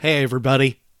Hey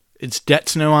everybody, it's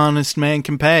Debts No Honest Man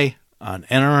Can Pay on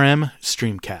NRM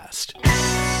Streamcast.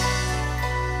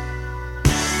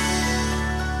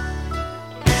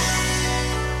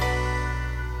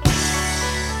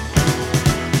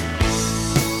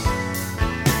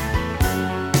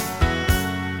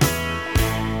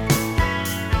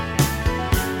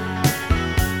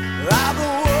 I've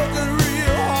been working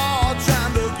real hard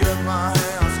trying to get my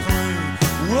hands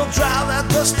clean. We'll drive that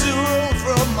dusty road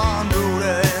from Mondo to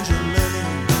Angeline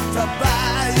to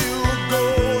buy you a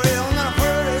gold and a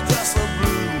pretty dress of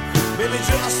blue. Baby,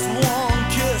 just one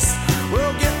kiss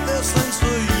will get this things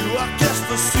for you. I kiss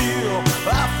the seal,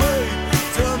 I fade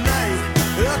tonight.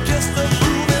 I kiss the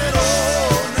prove it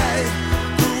all night,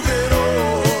 prove it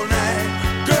all night.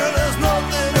 Girl, there's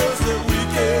nothing else that we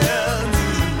can do.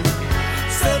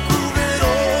 Say prove it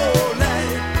all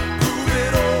night,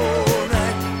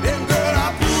 and girl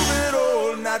I prove it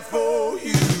all night for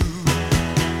you.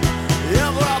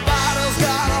 Everybody's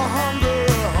got a hunger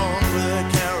they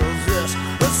can't resist.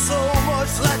 There's so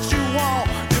much that you want,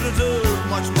 you deserve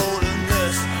much more than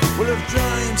this. Well, if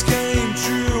dreams came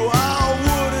true, oh,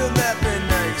 wouldn't that be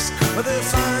nice? But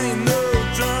this ain't no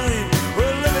dream,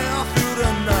 we're living through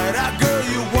the night. Ah, girl,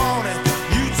 you want it,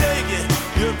 you take it,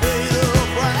 you pay the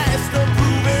price to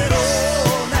prove it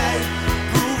all night,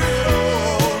 prove it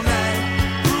all night,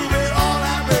 prove it all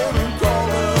night, baby,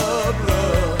 call up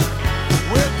love.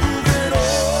 We'll prove it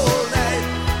all night,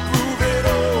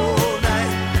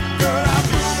 girl, I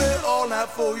prove it all night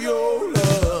for your love.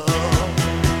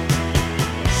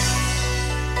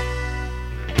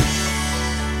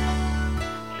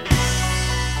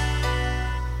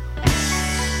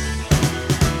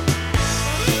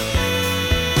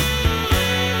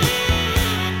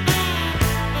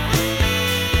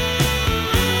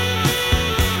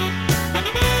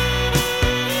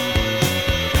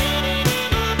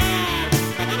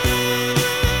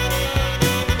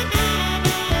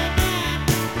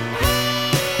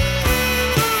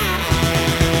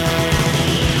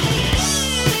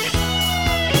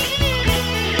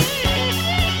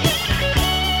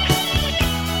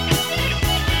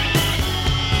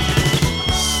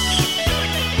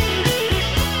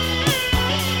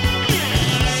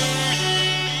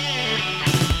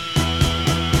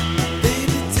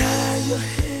 Baby, tie your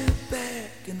hair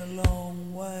back in a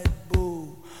long white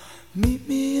bow. Meet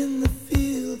me in the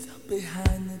fields up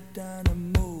behind the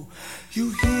dynamo.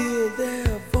 You hear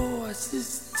their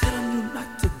voices telling you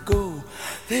not to go.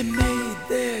 They made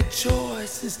their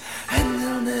choices and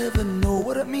they'll never know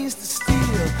what it means to steal,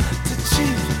 to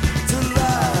cheat, to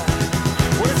lie.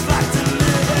 What it's like to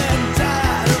live and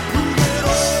die. To prove it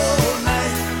all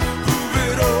night, prove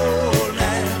it all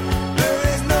night. There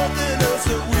is nothing else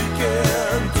that we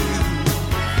can do.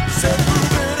 Say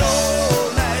prove it all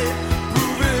night,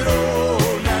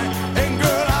 and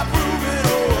girl I prove it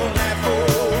all night for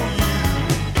you.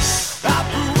 I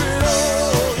prove it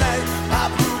all night, I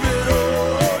prove it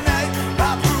all night,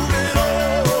 I prove it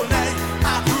all night,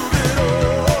 I prove it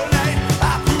all night,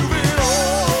 I prove it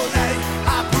all night,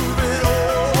 I prove it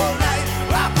all night,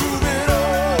 I prove it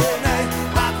all night,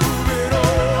 I prove it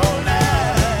all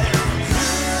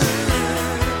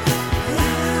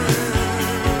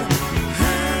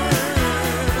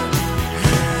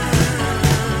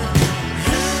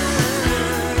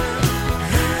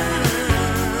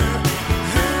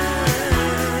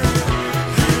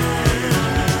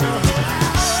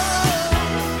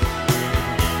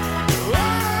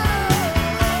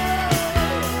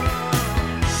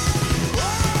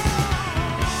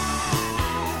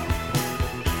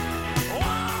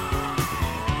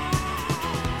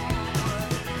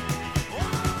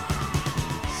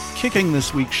Kicking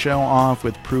this week's show off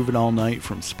with Prove It All Night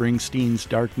from Springsteen's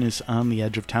Darkness on the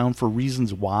Edge of Town for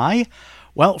reasons why.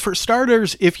 Well, for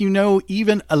starters, if you know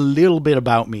even a little bit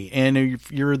about me, and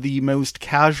if you're the most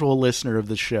casual listener of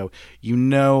the show, you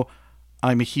know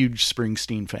I'm a huge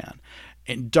Springsteen fan.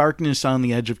 And Darkness on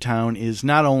the Edge of Town is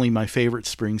not only my favorite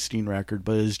Springsteen record,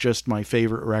 but is just my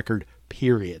favorite record,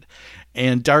 period.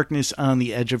 And Darkness on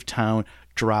the Edge of Town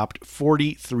dropped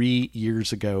 43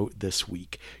 years ago this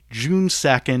week, June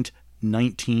 2nd,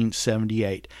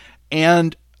 1978.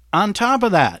 And on top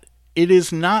of that, it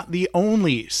is not the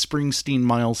only Springsteen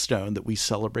milestone that we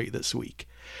celebrate this week.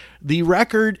 The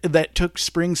record that took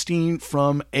Springsteen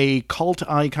from a cult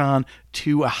icon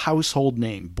to a household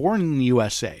name, born in the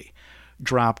USA,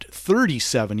 dropped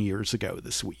 37 years ago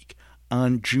this week,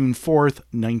 on June 4th,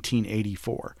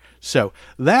 1984. So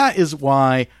that is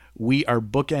why we are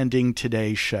bookending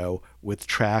today's show with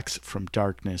tracks from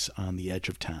Darkness on the Edge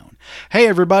of Town. Hey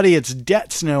everybody, it's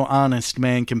Debt's No Honest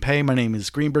Man Can Pay. My name is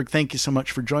Greenberg. Thank you so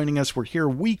much for joining us. We're here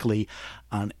weekly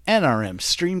on NRM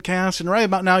Streamcast, and right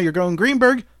about now you're going,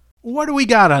 Greenberg, what do we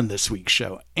got on this week's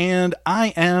show? And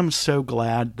I am so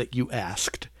glad that you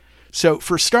asked. So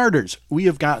for starters, we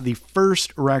have got the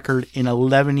first record in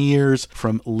 11 years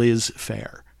from Liz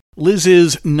Phair.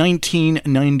 Liz's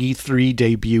 1993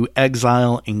 debut,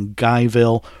 Exile in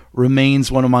Guyville,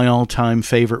 remains one of my all-time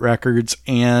favorite records,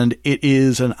 and it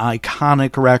is an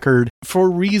iconic record for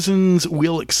reasons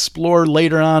we'll explore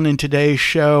later on in today's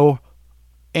show,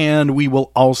 and we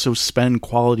will also spend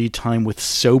quality time with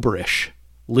Soberish,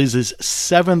 Liz's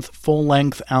 7th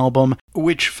full-length album,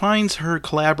 which finds her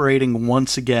collaborating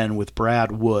once again with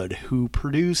Brad Wood, who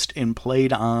produced and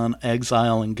played on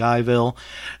Exile in Guyville,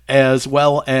 as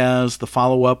well as the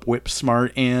follow-up Whip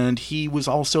Smart, and he was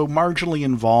also marginally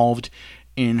involved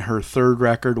in her third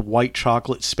record, White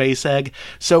Chocolate Space Egg.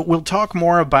 So we'll talk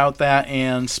more about that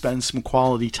and spend some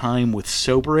quality time with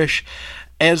Soberish,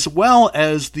 as well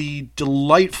as the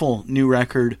delightful new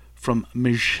record from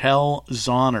Michelle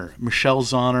Zauner. Michelle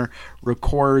Zauner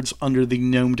records under the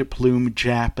nom de plume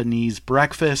Japanese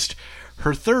Breakfast.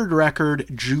 Her third record,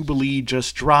 Jubilee,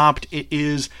 just dropped. It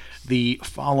is the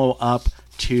follow-up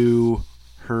to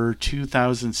her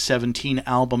 2017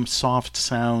 album, Soft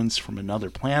Sounds from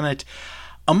Another Planet.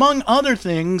 Among other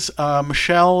things,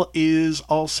 Michelle is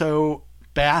also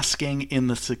basking in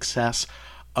the success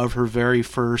of her very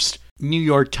first New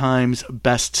York Times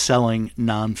best-selling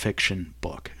nonfiction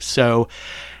book. So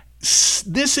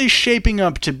this is shaping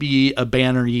up to be a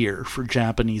banner year for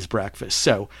Japanese Breakfast.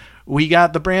 So we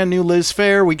got the brand new Liz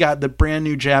Phair, we got the brand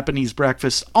new Japanese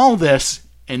Breakfast, all this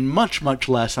and much, much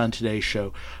less on today's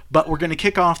show. But we're going to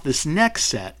kick off this next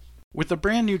set with a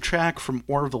brand new track from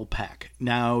Orville Peck.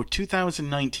 Now,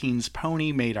 2019's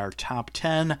Pony made our top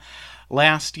 10.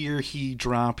 Last year, he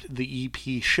dropped the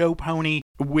EP Show Pony,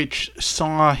 which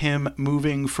saw him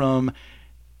moving from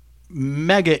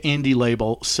mega indie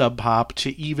label Sub Pop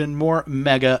to even more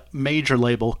mega major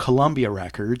label Columbia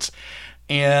Records.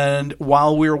 And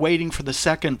while we're waiting for the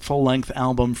second full-length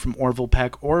album from Orville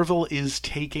Peck, Orville is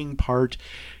taking part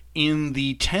in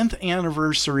the 10th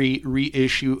anniversary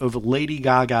reissue of Lady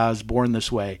Gaga's Born This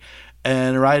Way.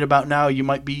 And right about now, you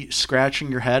might be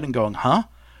scratching your head and going, huh?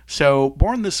 So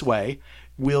Born This Way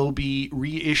will be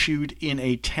reissued in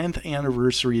a 10th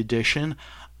anniversary edition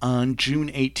on June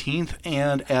 18th.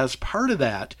 And as part of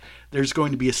that, there's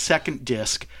going to be a second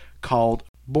disc called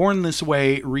Born This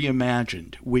Way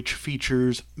Reimagined, which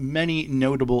features many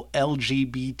notable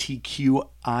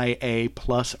LGBTQIA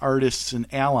plus artists and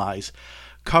allies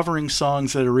covering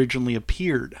songs that originally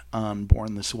appeared on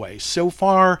Born This Way. So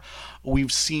far,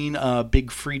 we've seen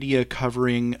Big Freedia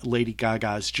covering Lady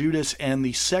Gaga's Judas, and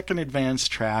the second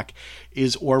advanced track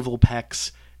is Orville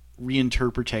Peck's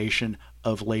reinterpretation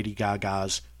of Lady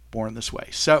Gaga's Born This Way.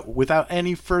 So, without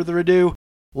any further ado,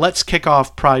 let's kick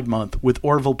off Pride Month with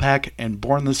Orville Peck and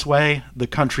Born This Way, the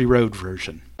Country Road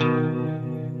version.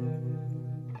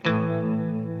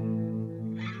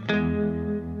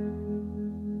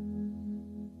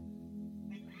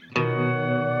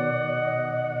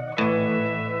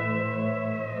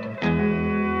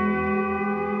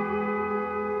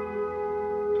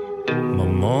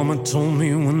 Mama told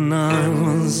me when I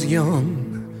was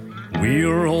young, we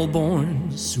are all born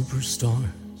superstars.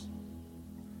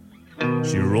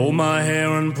 She rolled my hair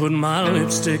and put my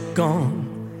lipstick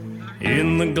on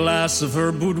in the glass of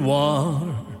her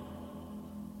boudoir.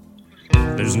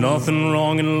 There's nothing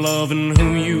wrong in loving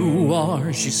who you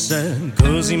are, she said,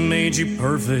 'cause he made you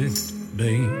perfect,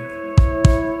 babe.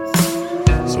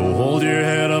 So hold your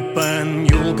head up and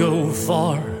you'll go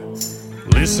far.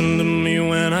 Listen to me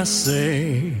when I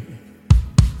say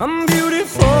I'm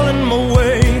beautiful in my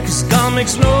way, 'cause God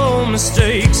makes no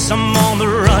mistakes. I'm on the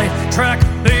right track,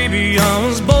 baby, I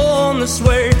was born this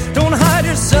way. Don't hide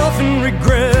yourself in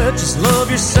regret, just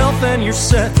love yourself and you're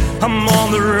set. I'm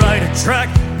on the right track,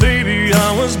 baby,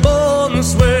 I was born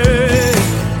this way.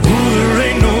 Ooh, there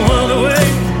ain't no other way,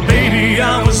 baby,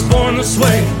 I was born this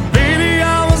way. Baby,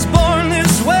 I was born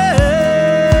this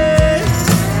way.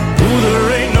 Ooh,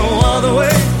 there ain't no other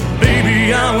way,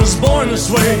 baby, I was born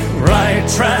this way. Right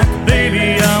track,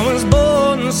 baby, I was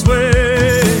born this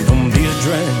way. Don't be a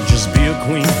drag, just be a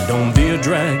queen. Don't be a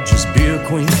drag, just be a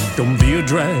queen. Don't be a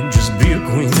drag, just be a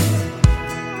queen.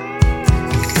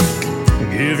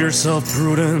 Give yourself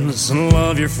prudence and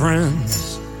love your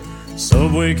friends.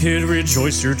 Subway kid,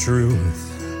 rejoice your truth.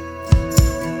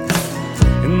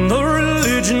 In the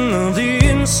religion of the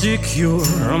insecure.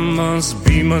 I must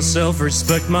be myself,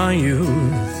 respect my youth.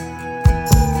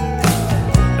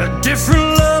 A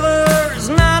different lover is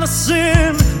not a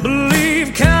sin.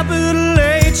 Believe capital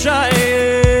H I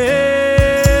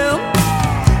am.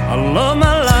 I love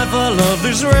my life, I love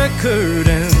this record,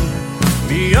 and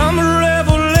beyond the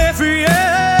rebel left,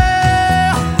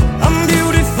 yeah. I'm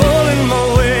beautiful in my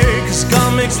way, 'cause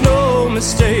God makes no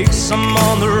mistakes. I'm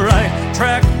on the right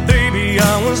track, baby,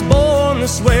 I was born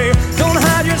this way. Don't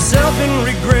hide yourself in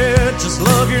regret, just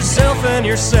love yourself and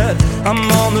you're set. I'm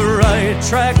on the right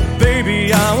track,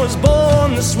 baby, I was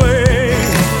born this way.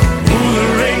 Ooh,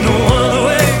 there ain't no other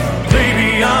way, baby,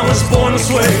 I was born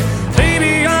this way.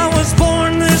 Baby, I was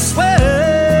born this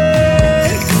way.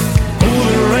 Ooh,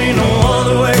 there ain't no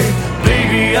other way,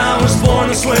 baby, I was born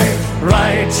this way.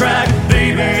 Right track,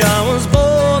 baby, I was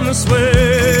born this way.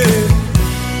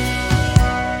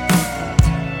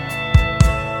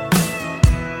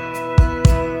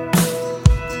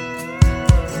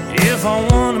 If I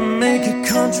wanna make it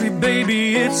country, baby,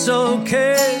 it's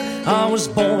okay. I was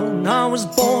born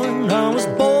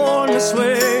this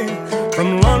way. From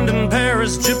London,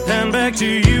 Paris, Japan, back to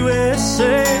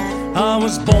USA. I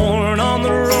was born on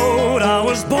the road, I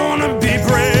was born to be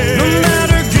brave. No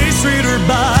matter gay, straight or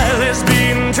bi,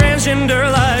 lesbian, transgender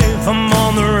life, I'm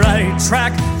on the right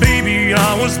track, baby,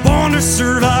 I was born to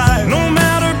survive. No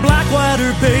matter black, white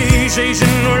or beige,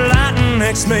 Asian or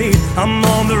Latinx mate, I'm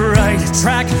on the right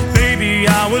track, baby,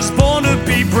 I was born to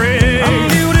be brave. I'm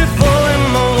beautiful in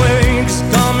my way, 'cause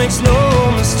God makes no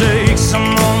mistakes. I'm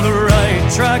on the right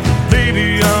track, baby,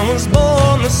 I was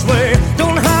born this way.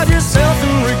 Don't hide yourself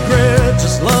in regret,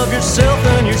 just love yourself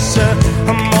and you're set.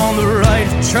 I'm on the right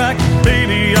track,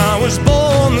 baby, I was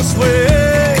born this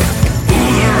way.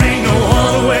 Ooh, there ain't no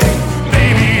other way,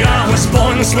 baby, I was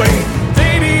born this way.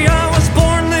 Baby, I was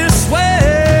born this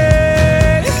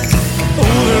way.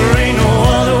 Ooh, there ain't no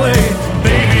other way,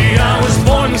 baby, I was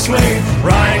born this way.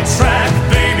 Right track,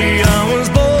 baby, I was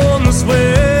born this way.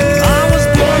 I was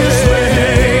born this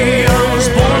way, I was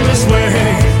born this way.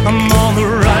 I'm on the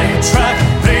right track,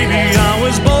 baby, I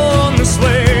was born this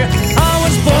way. I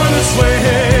was born this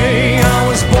way, I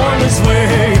was born this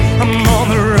way. I'm on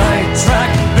the right track,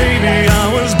 baby, I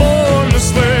was born this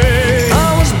way. I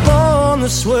was born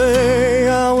this way,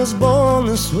 I was born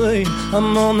this way.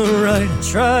 I'm on the right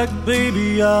track,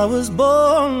 baby, I was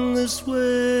born this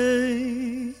way.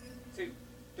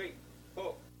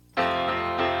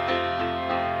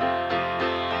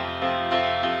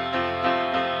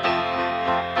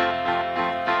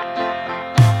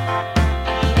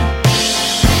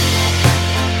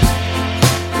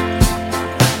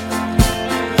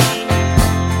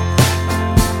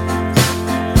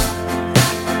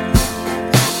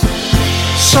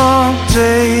 Some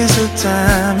days are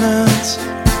diamonds,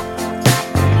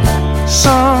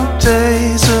 some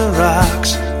days are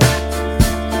rocks.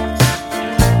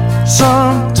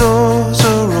 Some doors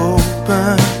are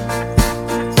open,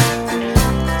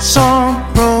 some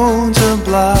roads are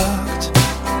blocked.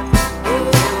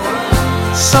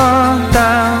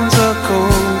 Sundowns are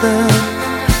golden,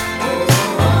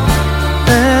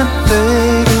 then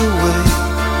fade away.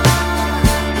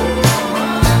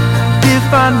 If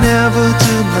I never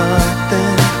do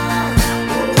nothing,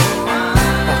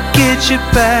 I'll get you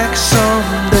back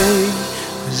someday.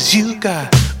 'Cause you got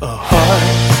a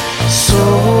heart so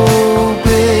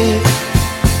big,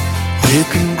 you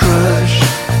can crush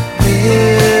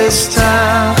this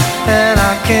town, and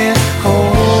I can't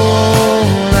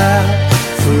hold out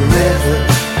forever.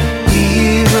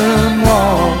 Even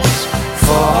walls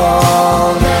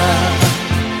fall down.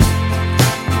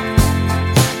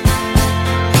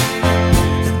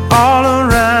 All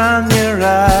around your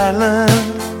island,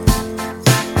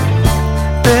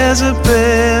 there's a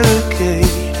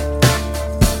barricade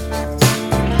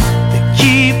that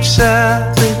keeps out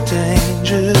the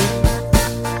danger,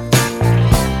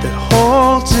 that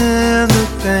holds in the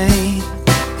pain.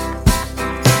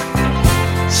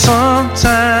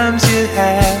 Sometimes you're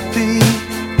happy,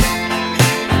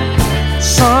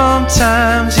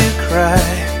 sometimes you cry.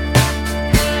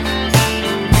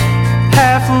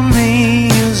 Half of me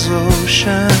is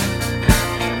ocean,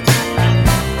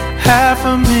 half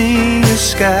of me is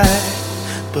sky.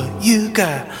 But you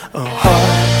got a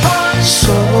heart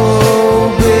so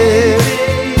big,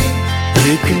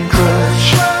 you can crush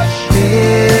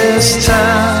this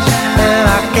town, and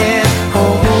I can't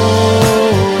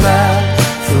hold out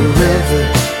forever.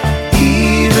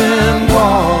 Even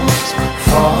walls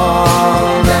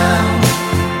fall down.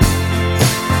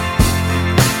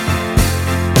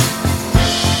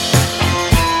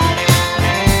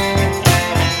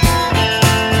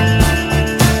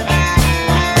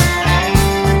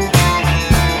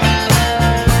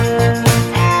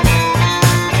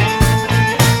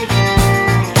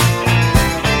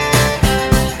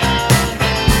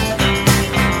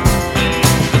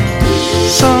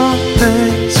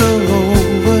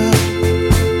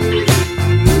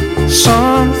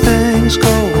 things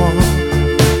go on.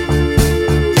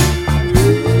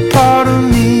 Part of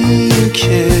me you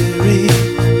carry,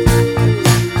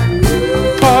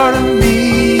 part of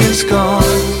me is gone.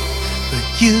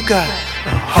 But you got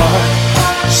a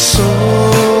heart so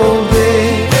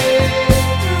big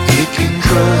it can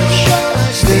crush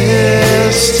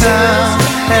this town,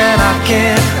 and I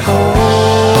can't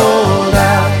hold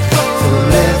out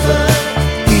forever.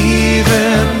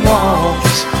 Even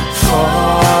walls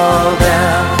fall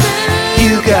down.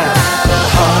 You got a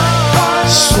heart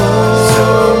so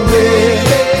big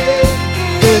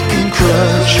it can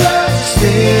crush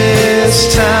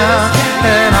this town,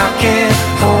 and I can't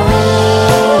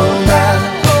hold out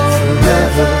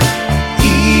forever.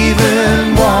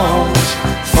 Even walls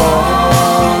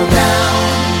fall down.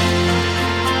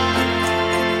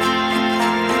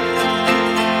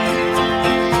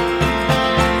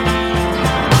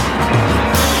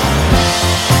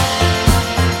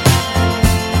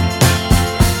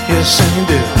 Yes, and you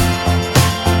do.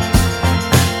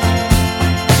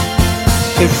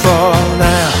 They fall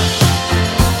down.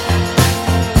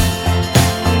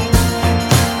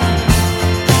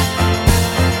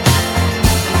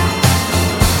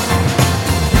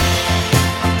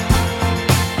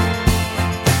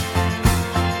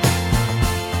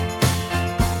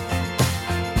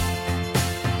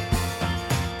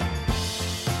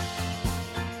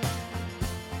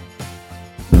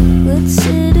 Let's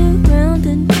sit around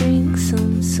and drink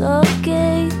some sake,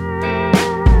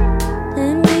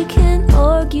 and we can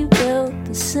argue about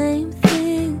the same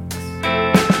things.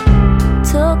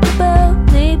 Talk about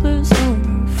neighbors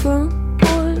on the front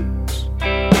porch.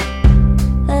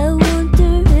 I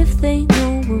wonder if they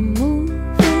know we're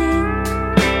moving.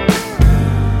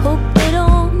 Hope they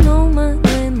don't know my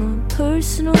landlord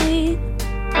personally,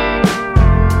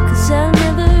 'cause I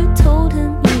never told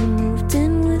him you moved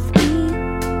in with me.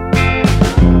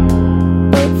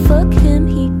 But fuck him,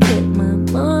 he kept my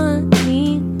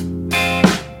money.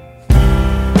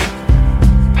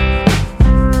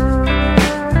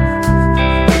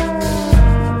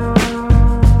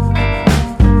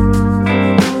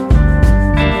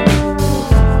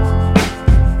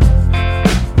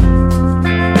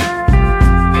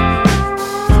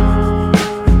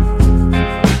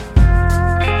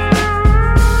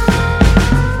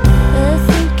 I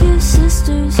think your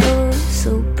sisters are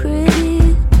so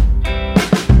pretty.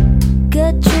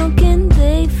 Got drunk and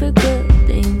they forgot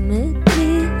they met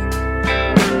me.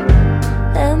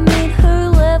 I made her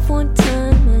laugh one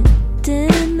time at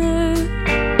dinner.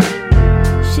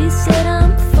 She said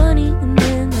I'm funny and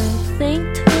then I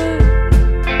thanked her.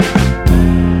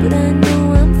 But I know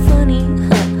I'm funny,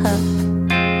 ha ha.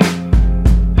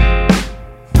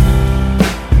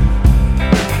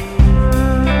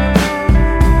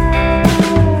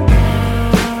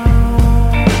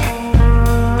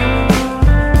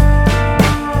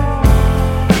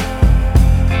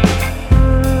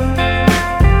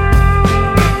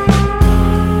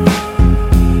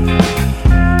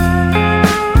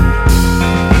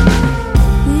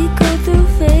 We go through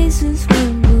phases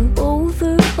when we're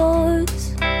over hearts.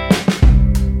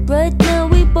 Right now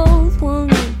we both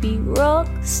wanna be rock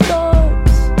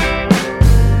stars.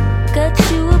 Got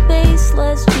you a bass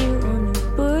last year on your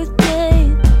birthday.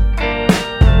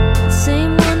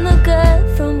 Same one I got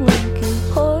from Lincoln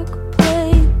Park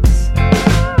Place.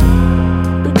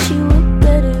 But you were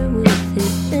better with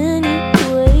it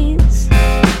anyways.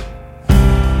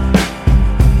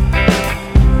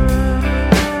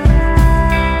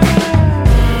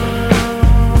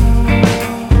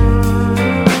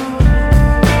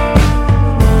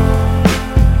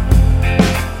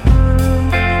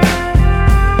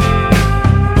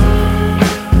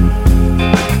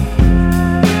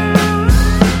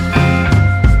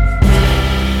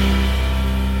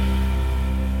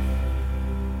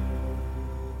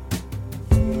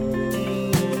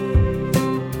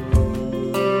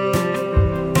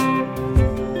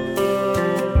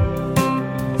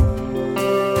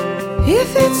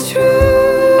 If it's true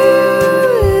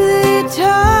that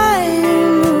time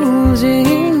moves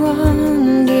in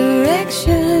one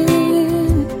direction,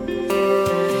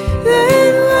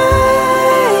 then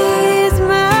why is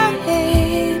my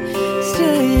head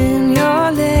still in your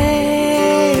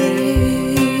leg?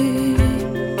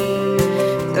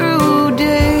 Through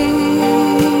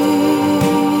days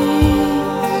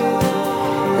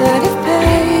that have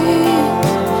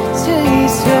passed, stay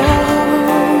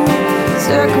strong,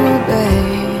 circle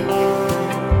back.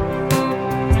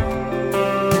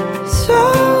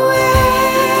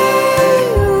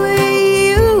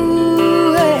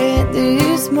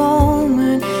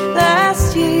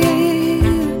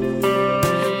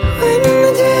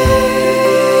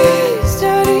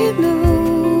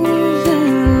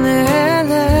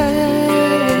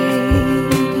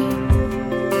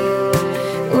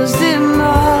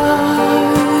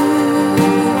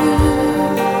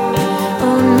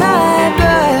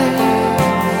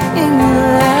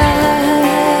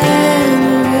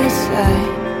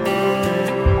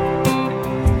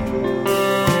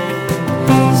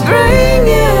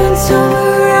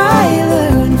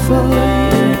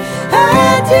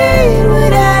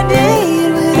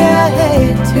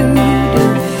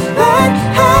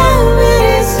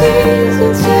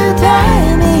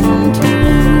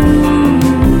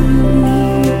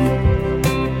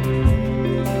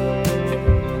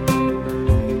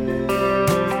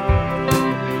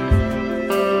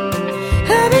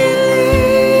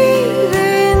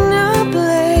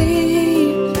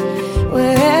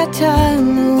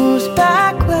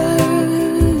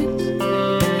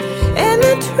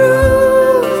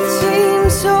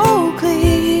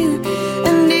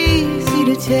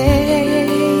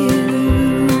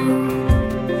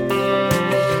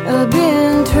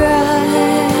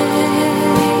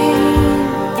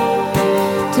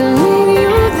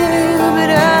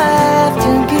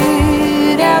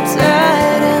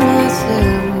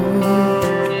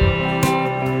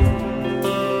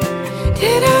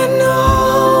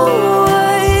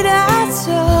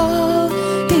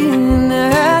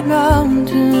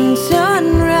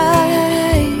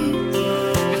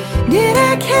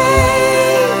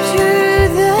 capture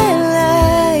the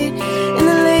light in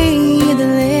the lane, the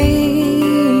lane.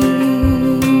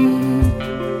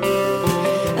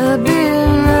 I've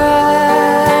been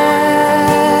writing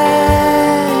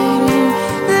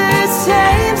the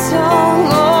same song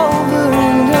over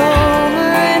and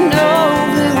over and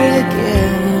over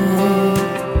again.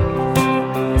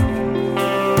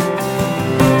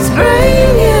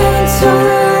 Spring and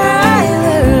summer, I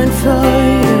learned for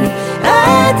you.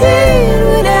 I did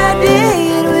what I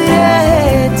did, what I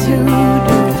had to do.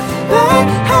 But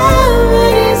how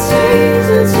many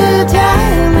seasons of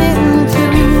time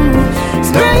into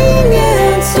spring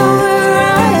and summer,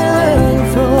 I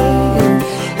learned for you.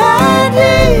 I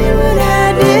did what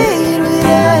I did, what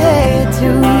I had to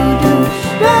do.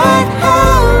 But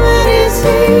how many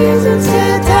seasons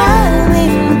of time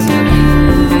into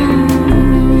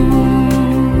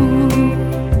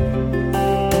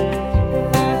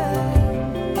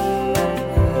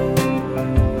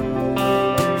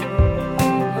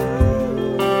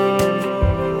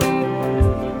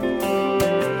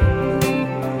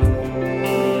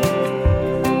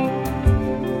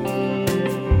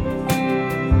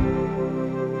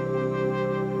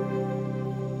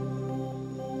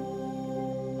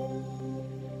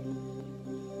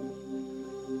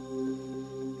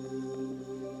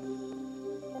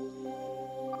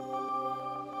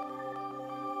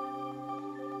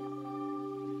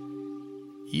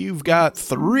You've got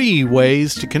 3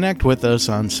 ways to connect with us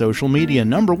on social media.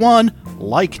 Number 1,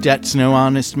 like Debts No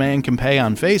Honest Man Can Pay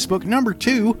on Facebook. Number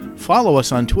 2, follow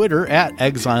us on Twitter at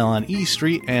Exile on E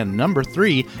Street. And number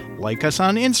 3, like us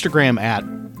on Instagram at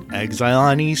Exile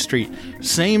on E Street.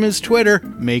 Same as Twitter,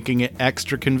 making it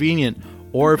extra convenient.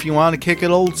 Or if you want to kick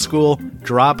it old school,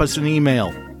 drop us an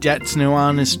email,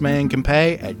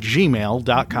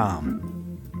 debtsnohonestmancanpay@gmail.com.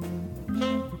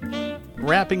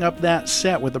 Wrapping up that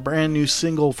set with a brand new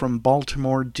single from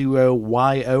Baltimore duo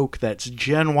Y Oak. That's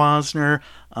Jen Wasner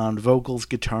on vocals,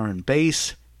 guitar, and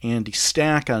bass. Andy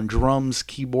Stack on drums,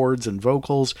 keyboards, and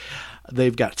vocals.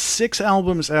 They've got 6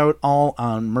 albums out, all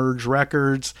on Merge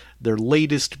Records. Their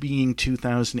latest being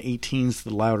 2018's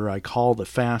The Louder I Call, The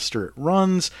Faster It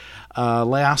Runs.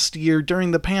 Last year, during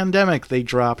the pandemic, they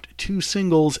dropped 2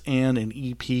 singles and an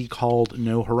EP called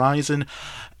No Horizon.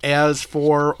 As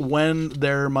for when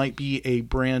there might be a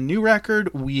brand new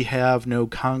record, we have no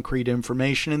concrete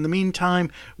information. In the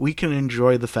meantime, we can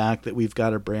enjoy the fact that we've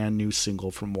got a brand new single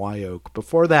from Y Oak.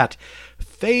 Before that,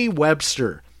 Faye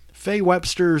Webster. Faye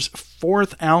Webster's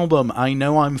 4th album, I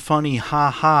Know I'm Funny,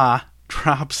 Ha Ha,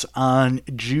 drops on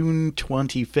June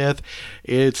 25th.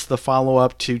 It's the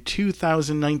follow-up to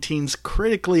 2019's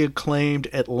critically acclaimed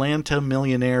Atlanta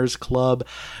Millionaires Club.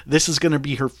 This is going to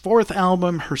be her 4th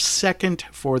album, her 2nd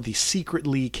for the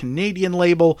secretly Canadian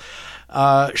label.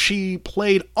 She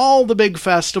played all the big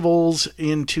festivals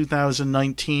in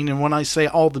 2019, and when I say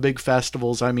all the big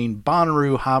festivals, I mean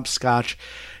Bonnaroo, Hopscotch,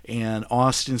 and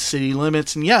Austin City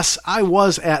Limits. And yes, I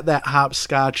was at that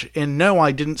Hopscotch, and no,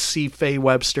 I didn't see Faye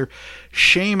Webster.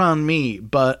 Shame on me,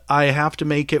 but I have to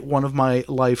make it one of my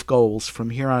life goals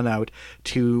from here on out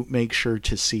to make sure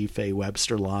to see Faye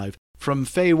Webster live. From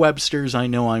Faye Webster's I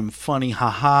Know I'm Funny,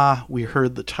 Haha, we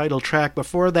heard the title track.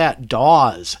 Before that,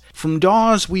 Dawes. From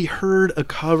Dawes, we heard a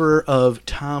cover of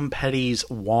Tom Petty's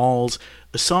Walls,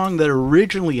 a song that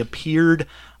originally appeared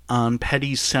on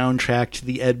Petty's soundtrack to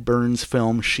the Ed Burns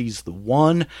film She's the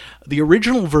One. The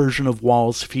original version of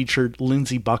Walls featured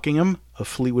Lindsey Buckingham of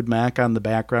Fleetwood Mac on the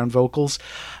background vocals.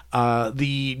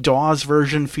 The Dawes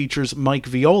version features Mike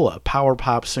Viola, power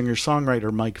pop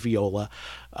singer-songwriter Mike Viola,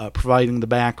 providing the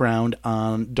background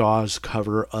on Dawes'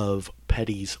 cover of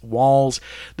Petty's Walls.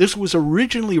 This was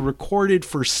originally recorded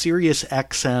for Sirius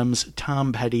XM's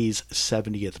Tom Petty's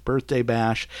 70th birthday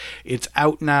bash. It's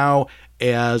out now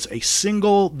as a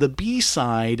single. The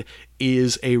B-side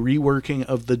is a reworking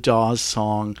of the Dawes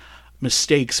song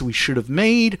Mistakes We Should Have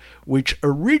Made, which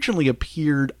originally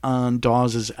appeared on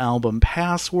Dawes' album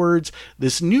Passwords.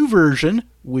 This new version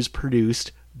was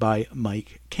produced by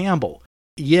Mike Campbell.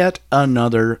 Yet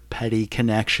another Petty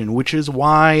connection, which is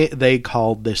why they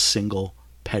called this single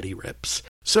Petty Rips.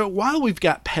 So while we've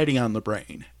got Petty on the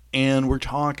brain, and we're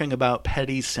talking about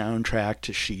Petty's soundtrack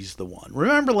to She's the One.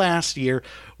 Remember last year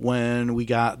when we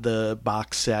got the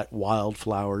box set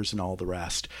Wildflowers and all the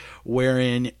rest,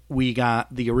 wherein we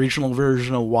got the original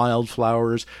version of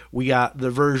Wildflowers, we got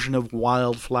the version of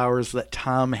Wildflowers that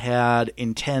Tom had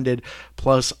intended,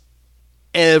 plus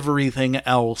everything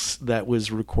else that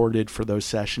was recorded for those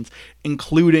sessions,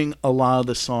 including a lot of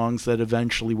the songs that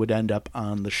eventually would end up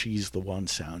on the She's the One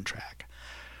soundtrack.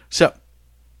 So,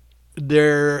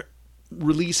 there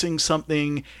releasing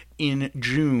something in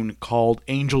June called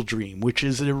Angel Dream, which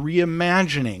is a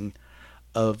reimagining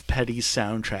of Petty's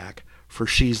soundtrack for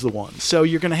She's the One. So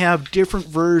you're going to have different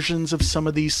versions of some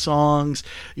of these songs.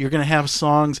 You're going to have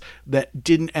songs that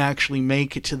didn't actually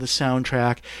make it to the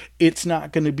soundtrack. It's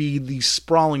not going to be the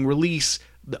sprawling release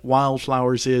that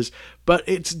Wildflowers is, but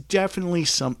it's definitely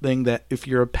something that if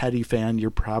you're a Petty fan, you're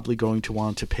probably going to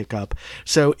want to pick up.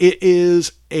 So it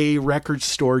is a record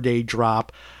store day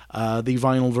drop. The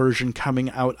vinyl version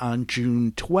coming out on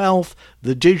June 12th.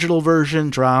 The digital version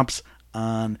drops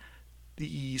on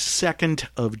the 2nd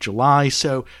of July,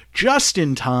 so just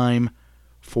in time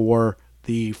for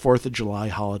the 4th of July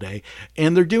holiday.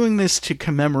 And they're doing this to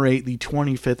commemorate the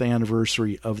 25th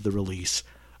anniversary of the release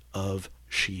of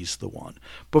She's the One.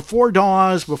 Before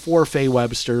Dawes, before Faye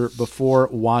Webster, before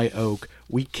Wye Oak,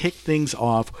 we kick things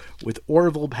off with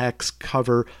Orville Peck's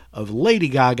cover of Lady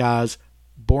Gaga's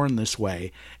Born This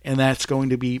Way, and that's going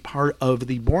to be part of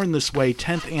the Born This Way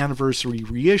 10th anniversary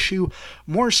reissue,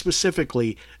 more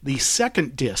specifically the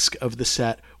second disc of the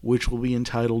set, which will be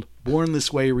entitled Born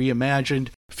This Way Reimagined,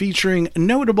 featuring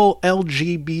notable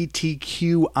LGBTQIA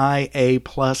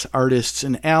plus artists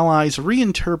and allies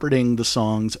reinterpreting the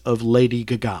songs of Lady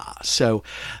Gaga. So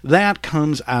that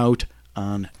comes out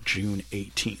on June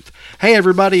 18th. Hey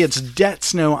everybody, it's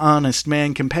Debts No Honest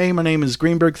Man Can Pay. My name is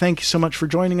Greenberg. Thank you so much for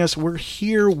joining us. We're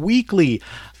here weekly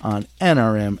on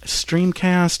NRM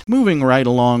Streamcast. Moving right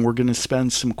along, we're going to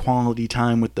spend some quality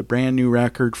time with the brand new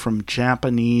record from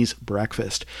Japanese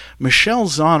Breakfast. Michelle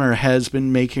Zauner has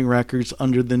been making records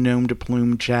under the nom de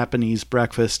plume Japanese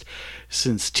Breakfast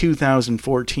since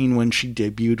 2014 when she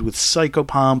debuted with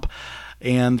Psychopomp.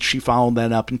 And she followed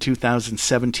that up in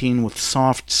 2017 with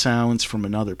Soft Sounds from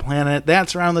Another Planet.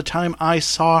 That's around the time I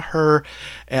saw her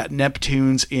at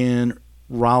Neptune's in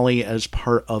Raleigh as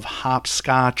part of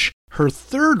Hopscotch. Her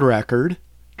third record,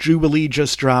 Jubilee,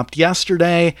 just dropped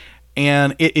yesterday,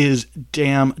 and it is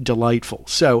damn delightful.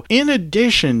 So, in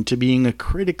addition to being a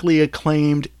critically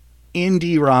acclaimed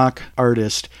indie rock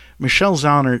artist, Michelle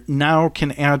Zauner now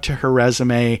can add to her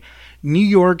resume New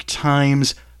York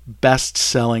Times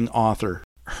best-selling author.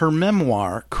 Her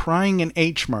memoir, Crying in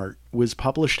H Mart, was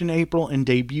published in April and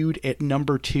debuted at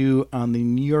number 2 on the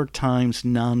New York Times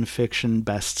nonfiction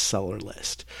bestseller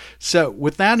list. So,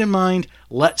 with that in mind,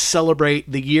 let's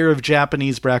celebrate the year of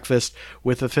Japanese Breakfast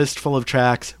with a fistful of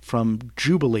tracks from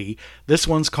Jubilee. This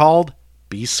one's called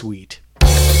Be Sweet.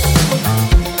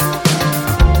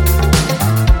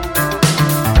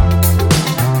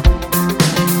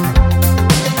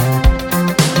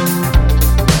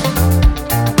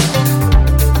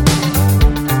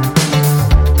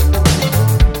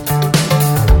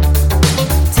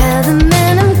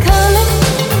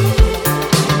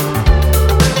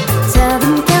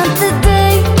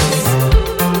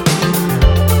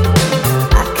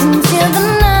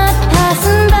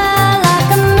 Passing by like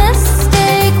a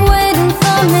mistake waiting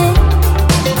for me.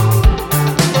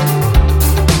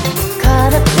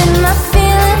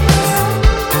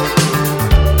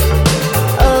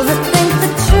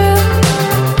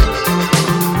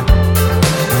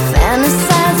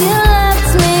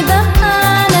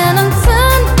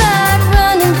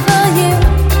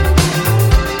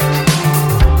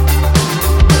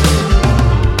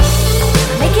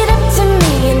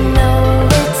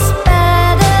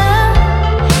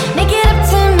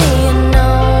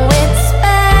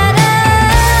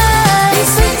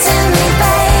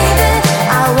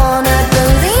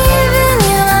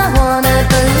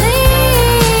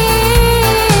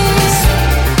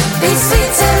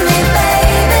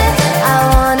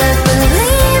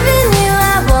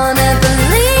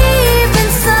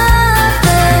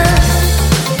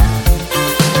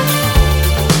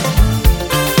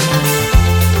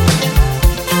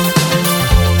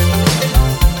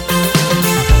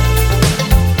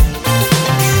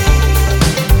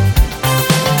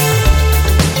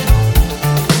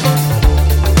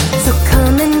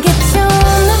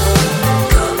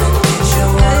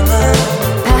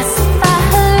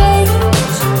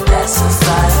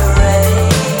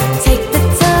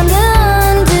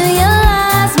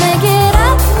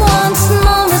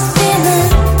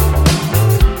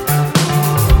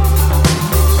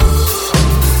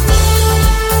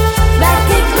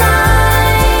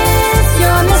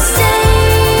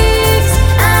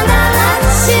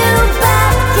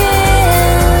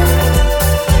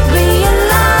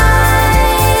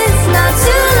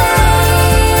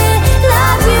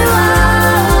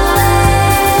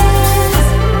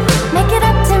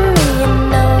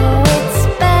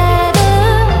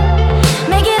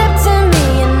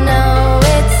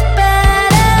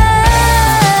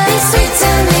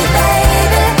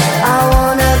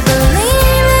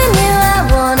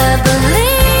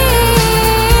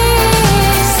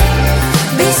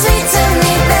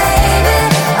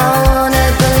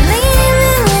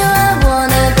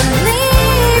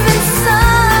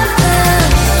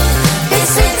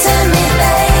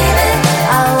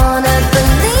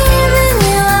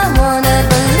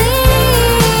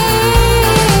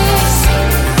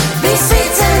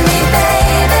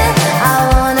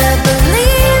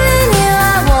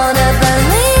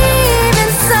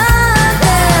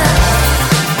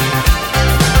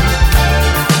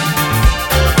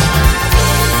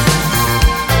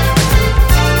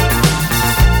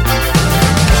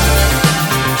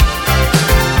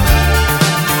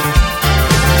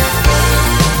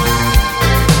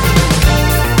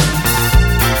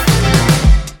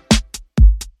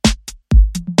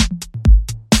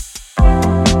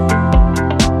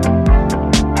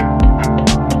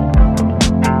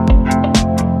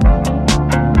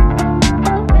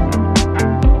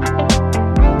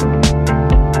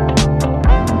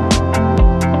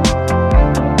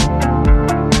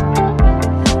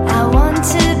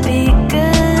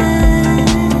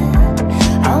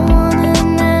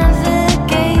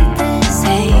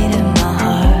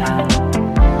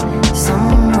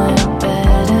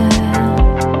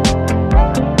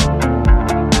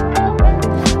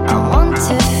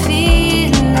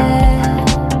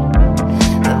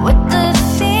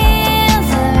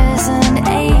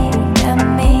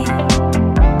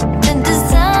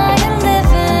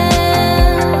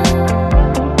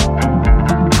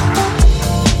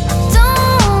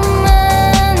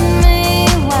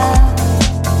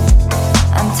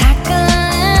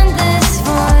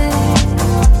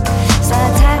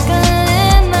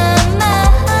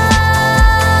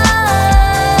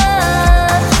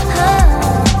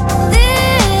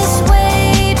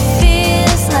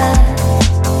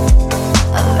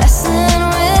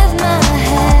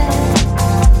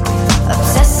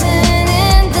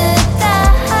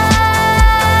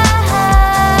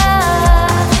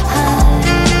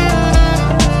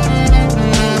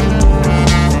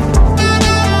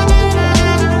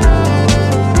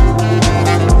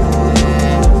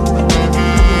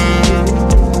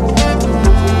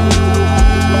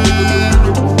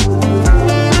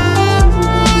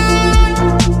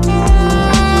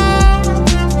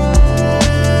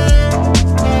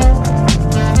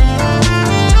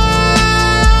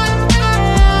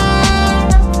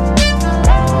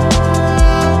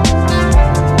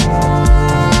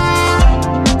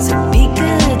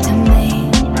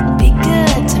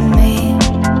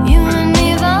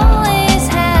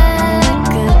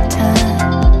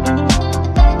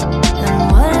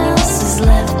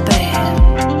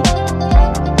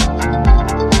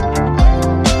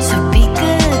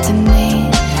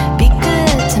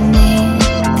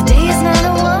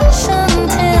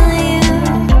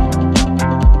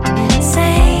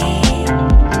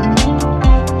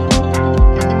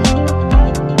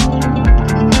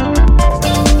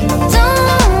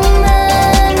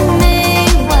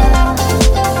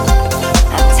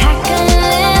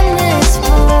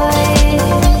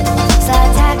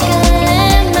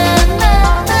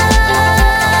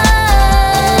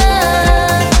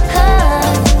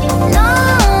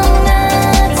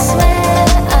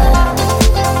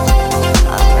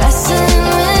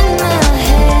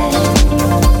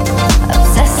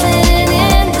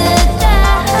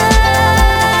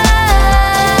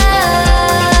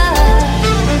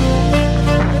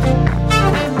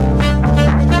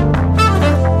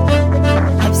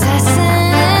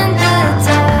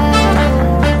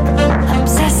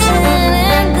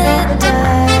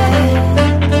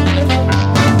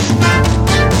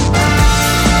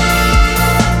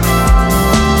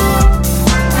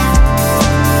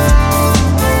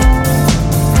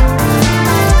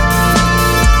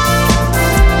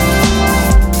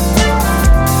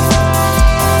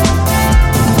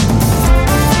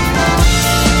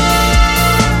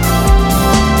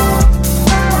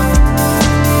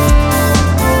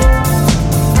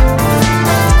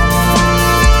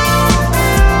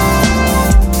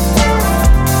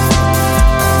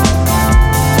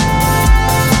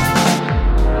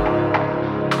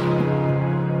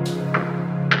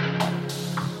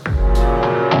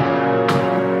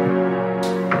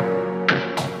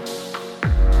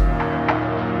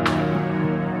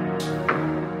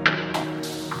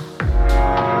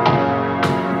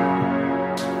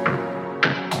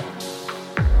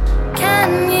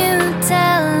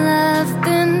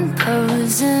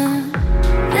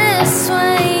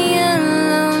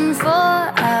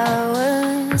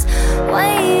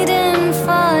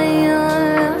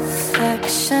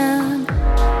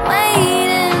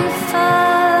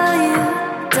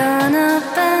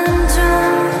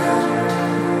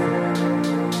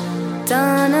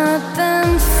 done up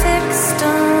and fixed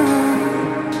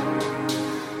on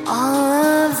all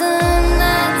of the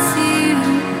nights you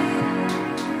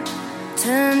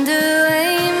turned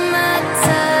away my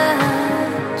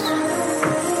touch.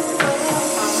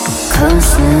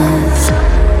 Closeness,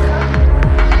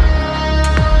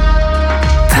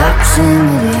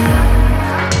 proximity,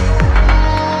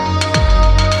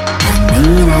 I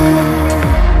need it.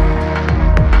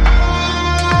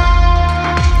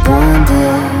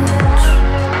 Bondage,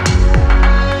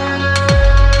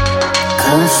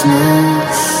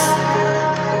 closeness,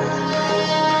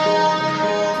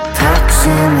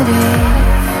 proximity,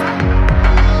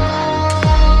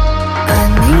 I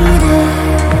need it.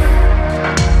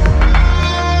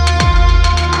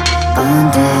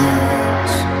 Bondage.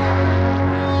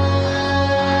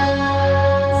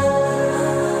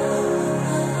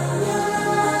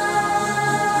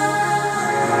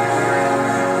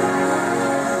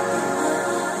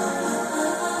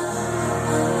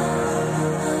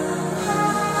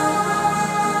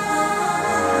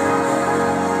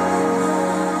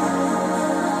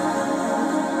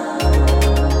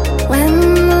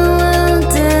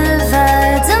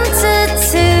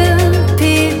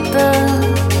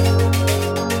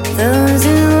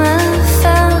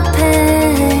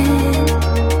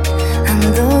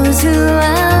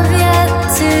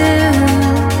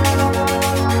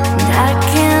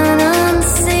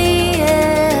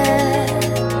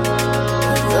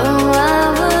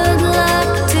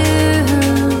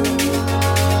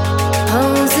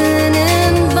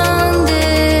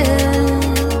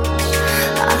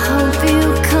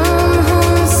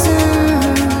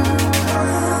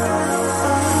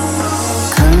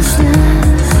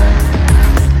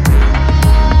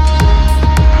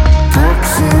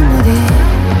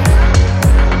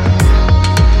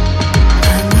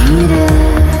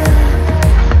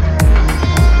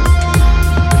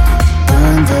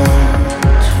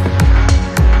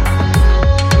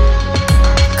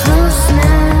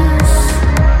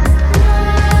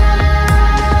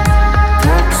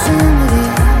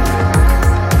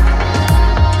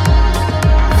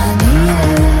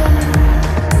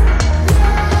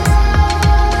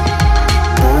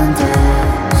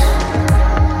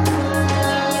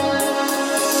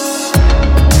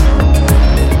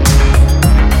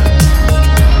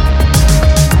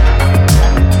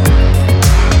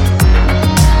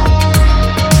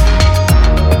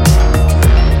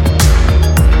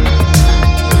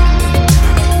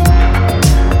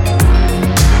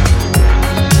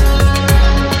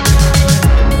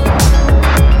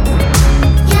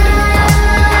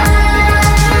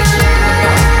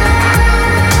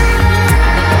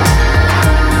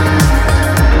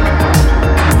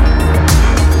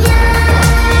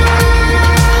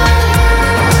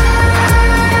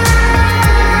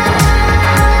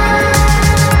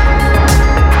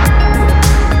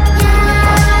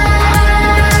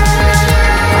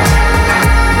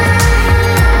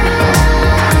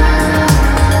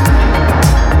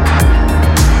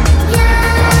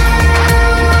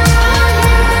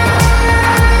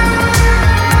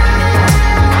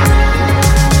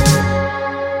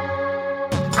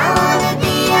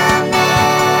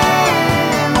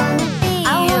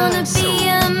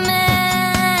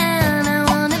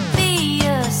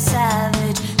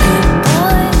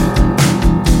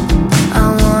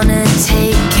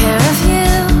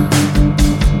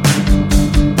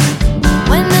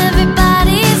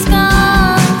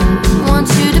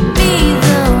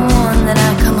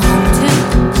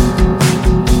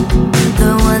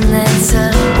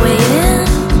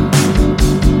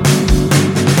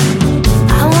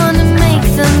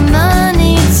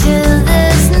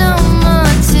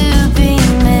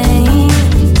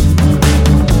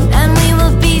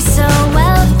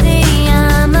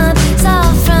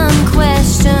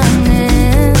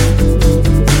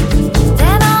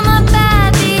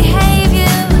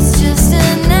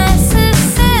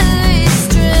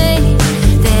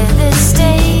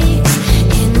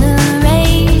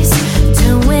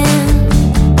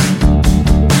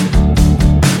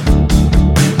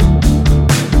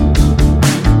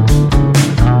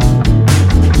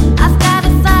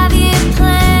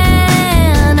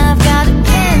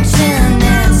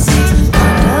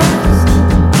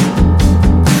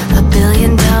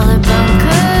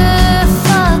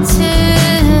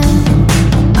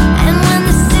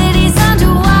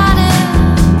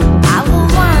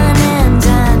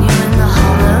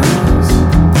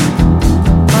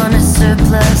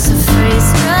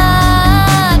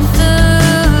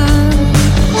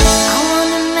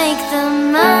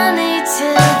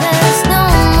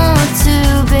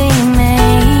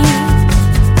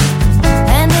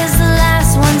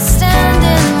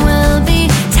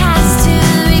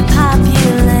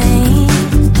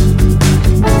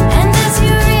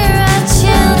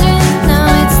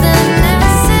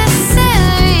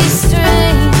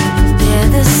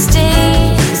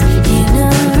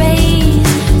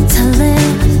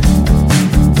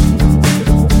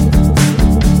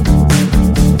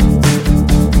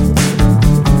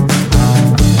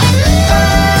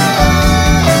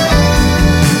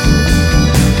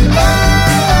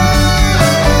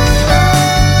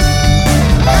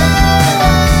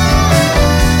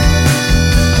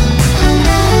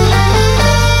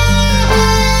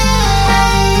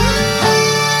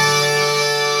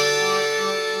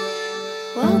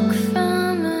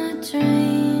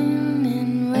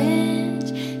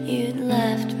 it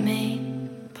left me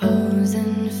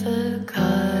posing for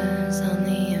cars on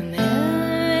the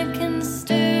American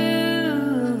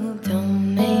stoop.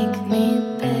 Don't make me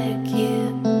beg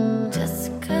you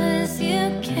just 'cause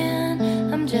you can.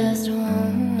 I'm just a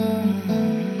woman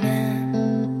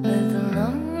with a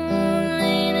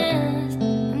loneliness.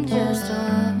 I'm just a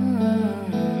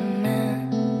woman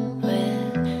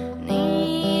with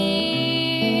needs.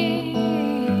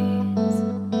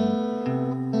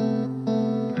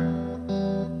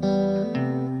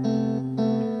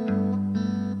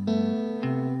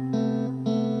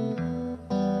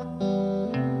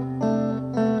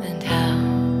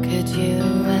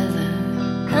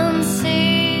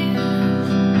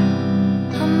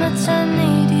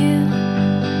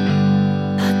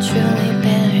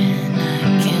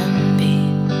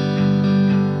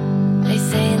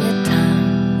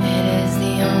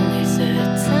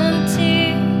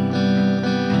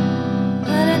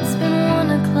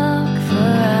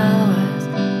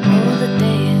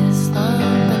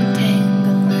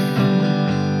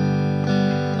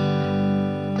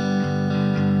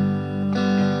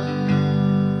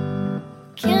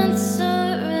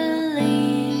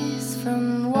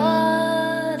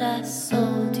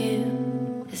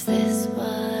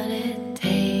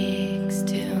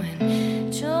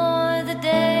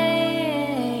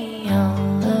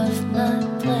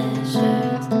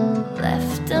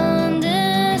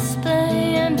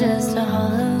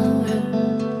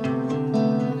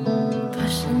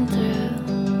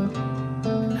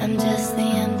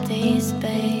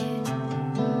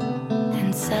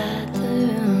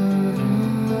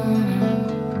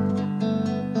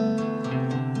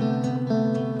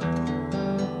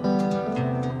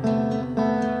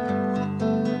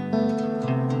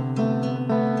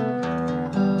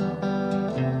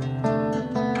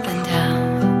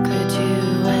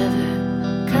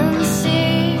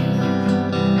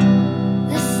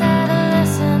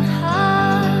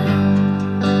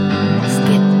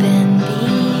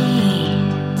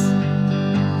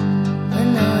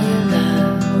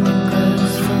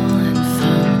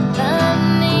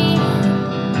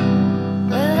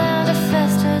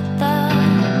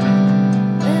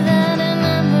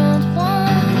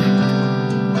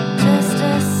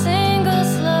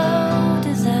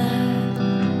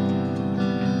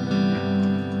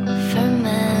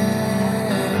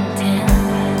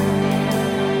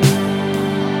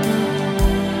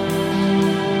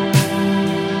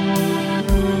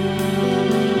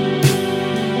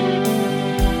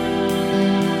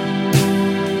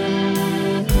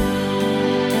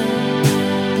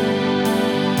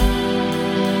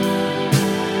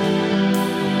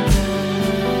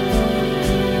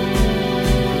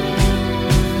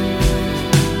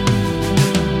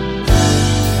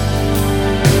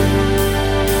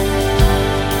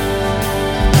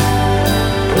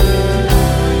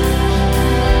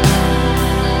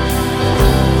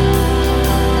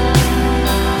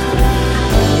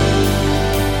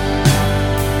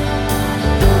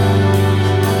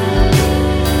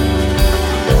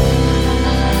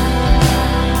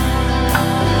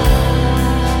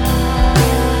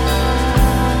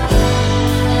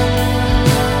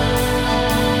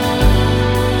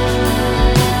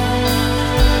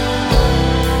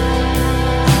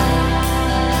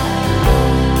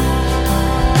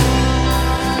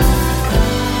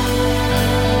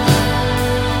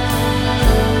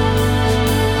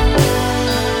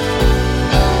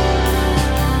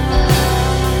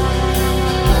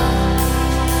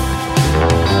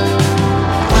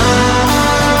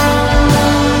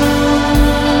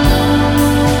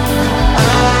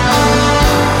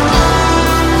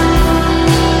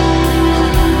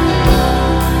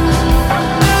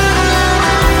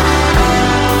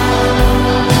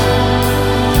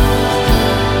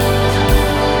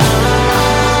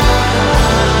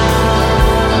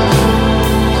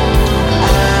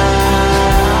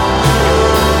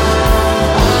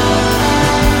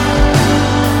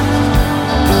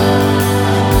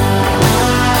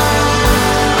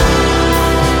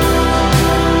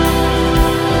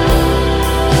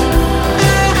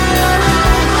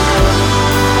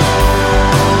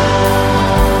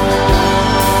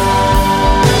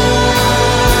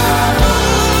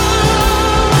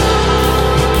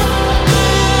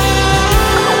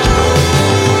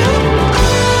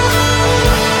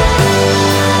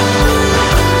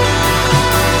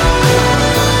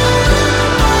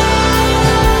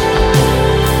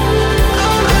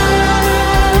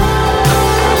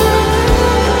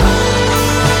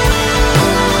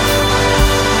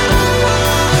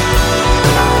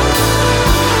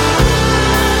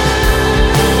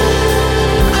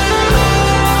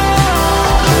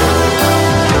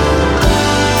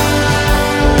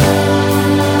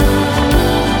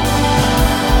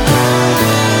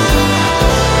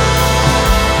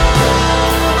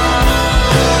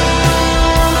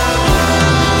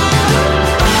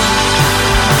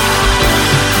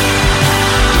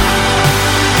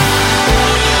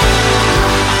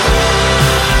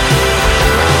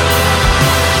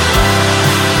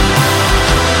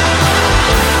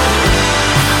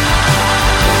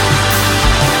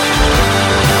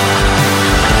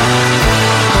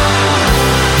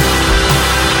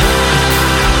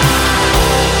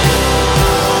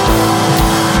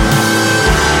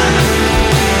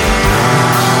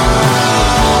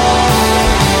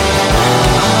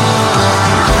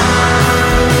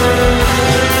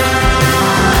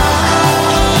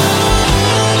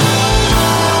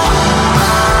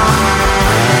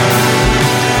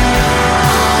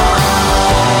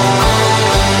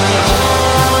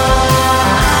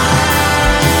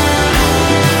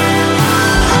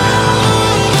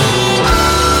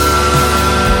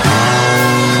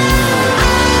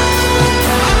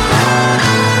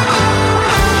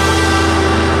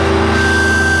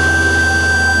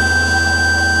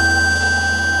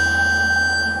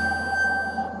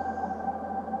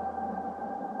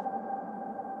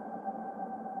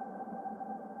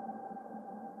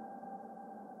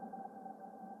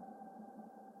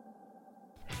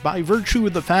 By virtue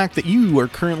of the fact that you are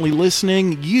currently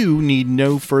listening, you need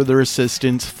no further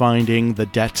assistance finding the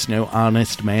Debts No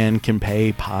Honest Man Can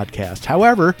Pay podcast.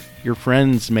 However, your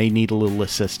friends may need a little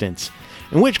assistance.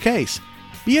 In which case,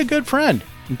 be a good friend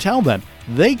and tell them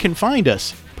they can find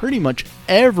us pretty much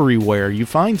everywhere you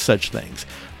find such things.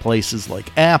 Places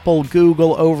like Apple,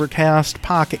 Google, Overcast,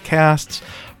 Pocket Casts,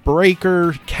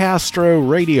 Breaker, Castro,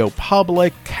 Radio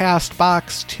Public,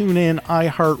 CastBox, TuneIn,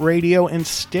 iHeartRadio, and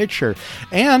Stitcher.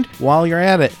 And while you're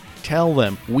at it, tell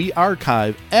them we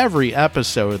archive every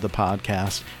episode of the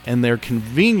podcast, and they're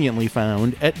conveniently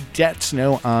found at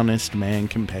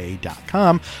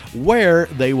debtsnohonestmancanpay.com, where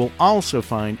they will also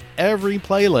find every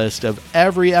playlist of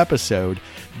every episode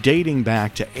dating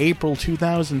back to April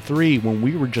 2003, when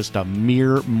we were just a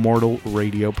mere mortal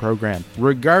radio program.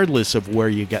 Regardless of where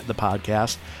you get the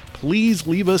podcast, please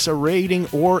leave us a rating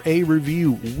or a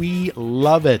review. We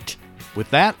love it.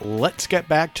 With that, let's get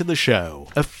back to the show.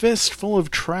 A fistful of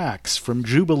tracks from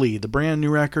Jubilee, the brand new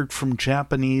record from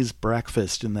Japanese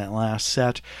Breakfast. In that last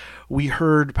set, we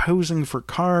heard Posing for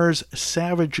Cars,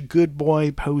 Savage Good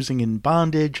Boy, Posing in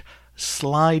Bondage,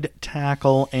 Slide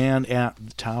Tackle, and at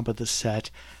the top of the set,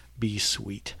 Be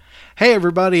Sweet. Hey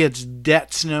everybody, it's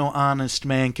Debts No Honest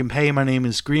Man Can Pay. My name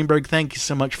is Greenberg. Thank you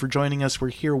so much for joining us. We're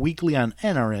here weekly on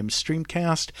NRM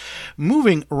Streamcast.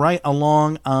 Moving right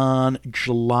along, on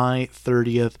July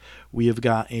 30th, we have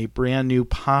got a brand new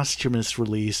posthumous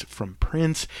release from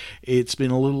Prince. It's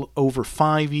been a little over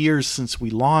 5 years since we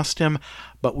lost him,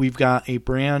 but we've got a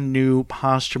brand new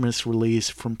posthumous release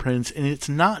from Prince, and it's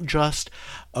not just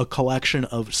a collection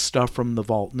of stuff from the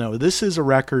vault. No, this is a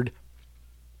record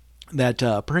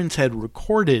that Prince had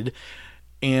recorded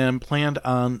and planned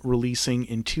on releasing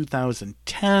in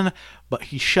 2010, but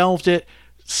he shelved it.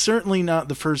 Certainly not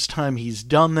the first time he's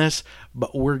done this,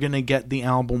 but we're going to get the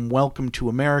album Welcome to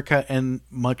America, and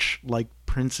much like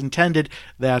Prince intended,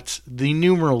 that's the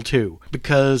numeral 2,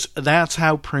 because that's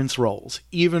how Prince rolls,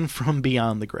 even from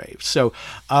beyond the grave. So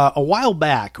a while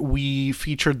back, we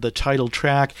featured the title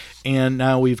track, and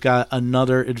now we've got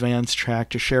another advanced track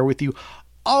to share with you,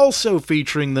 also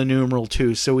featuring the numeral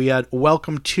 2. So we had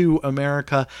Welcome to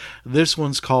America. This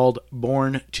one's called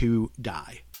Born to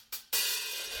Die.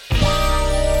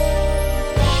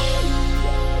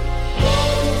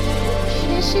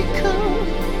 Here she comes.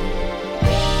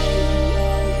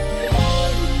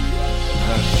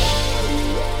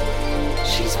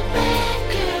 She's a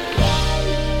bad girl.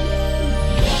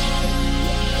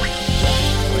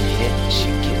 When you hit, she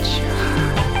gets you high.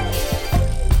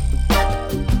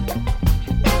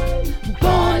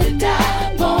 Born to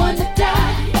die, born to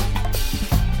die.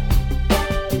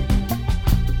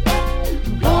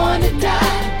 Born to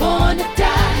die, born to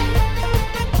die.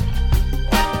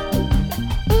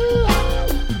 Ooh.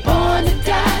 Born to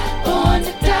die, born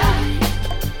to die.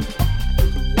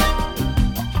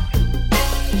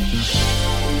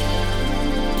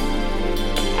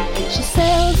 She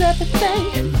sells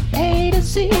everything, A to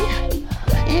Z,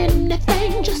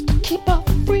 anything just to keep her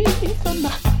free from the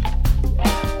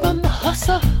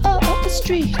hustle of the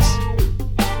streets.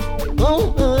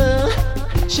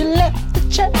 She left the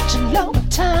church a long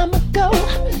time ago.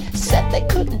 Said they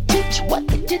couldn't teach what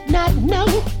they did not know.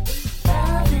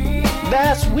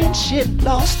 That's when she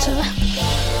lost her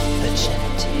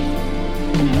virginity.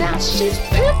 And now she's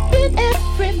pimping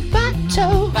every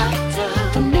bottle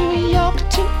from New York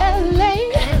to LA.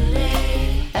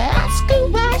 Ask her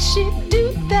why she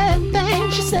do that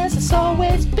thing. She says it's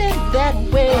always been that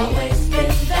way.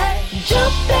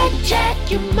 Jump back, Jack,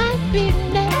 you might be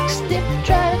next. If you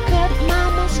try to cut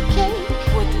mama's cake,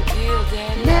 what the deal,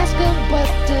 Daddy? And ask her what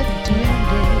the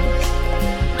deal is.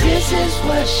 This is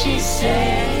what she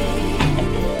said.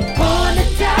 Born to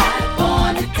die,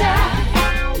 born to die.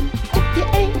 If you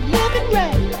ain't living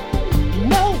right, you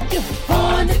know you're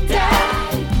born to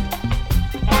die.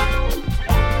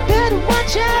 Better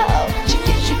watch out, you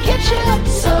get you up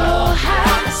so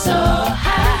high, so high.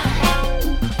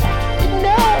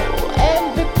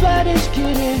 Everybody's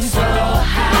getting so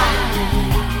high.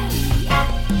 I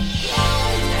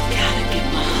gotta get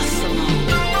my hustle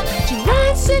on. She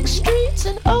ran 6 streets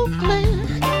in Oakland,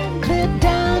 cleared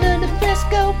down in the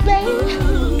Frisco Bay.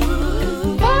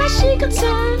 Far as she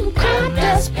concerned, crime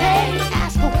does pay.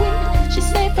 Ask her when she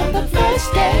say from the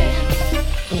first day.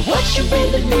 What she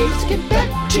really needs to get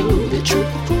back to the truth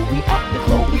of who we are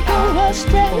before we go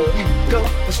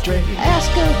astray.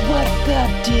 Ask her what the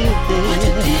deal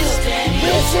is.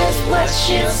 This is what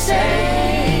she'll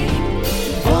say.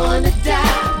 Born to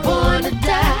die, born to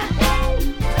die.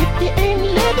 If you ain't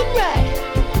living right,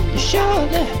 you're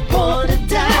surely born to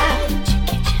die.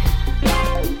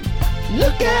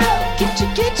 Look out, get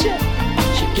you.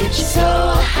 She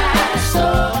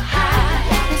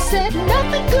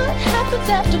happens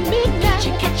after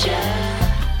midnight. Get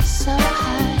ya so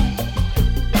high.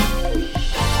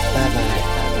 Bye-bye.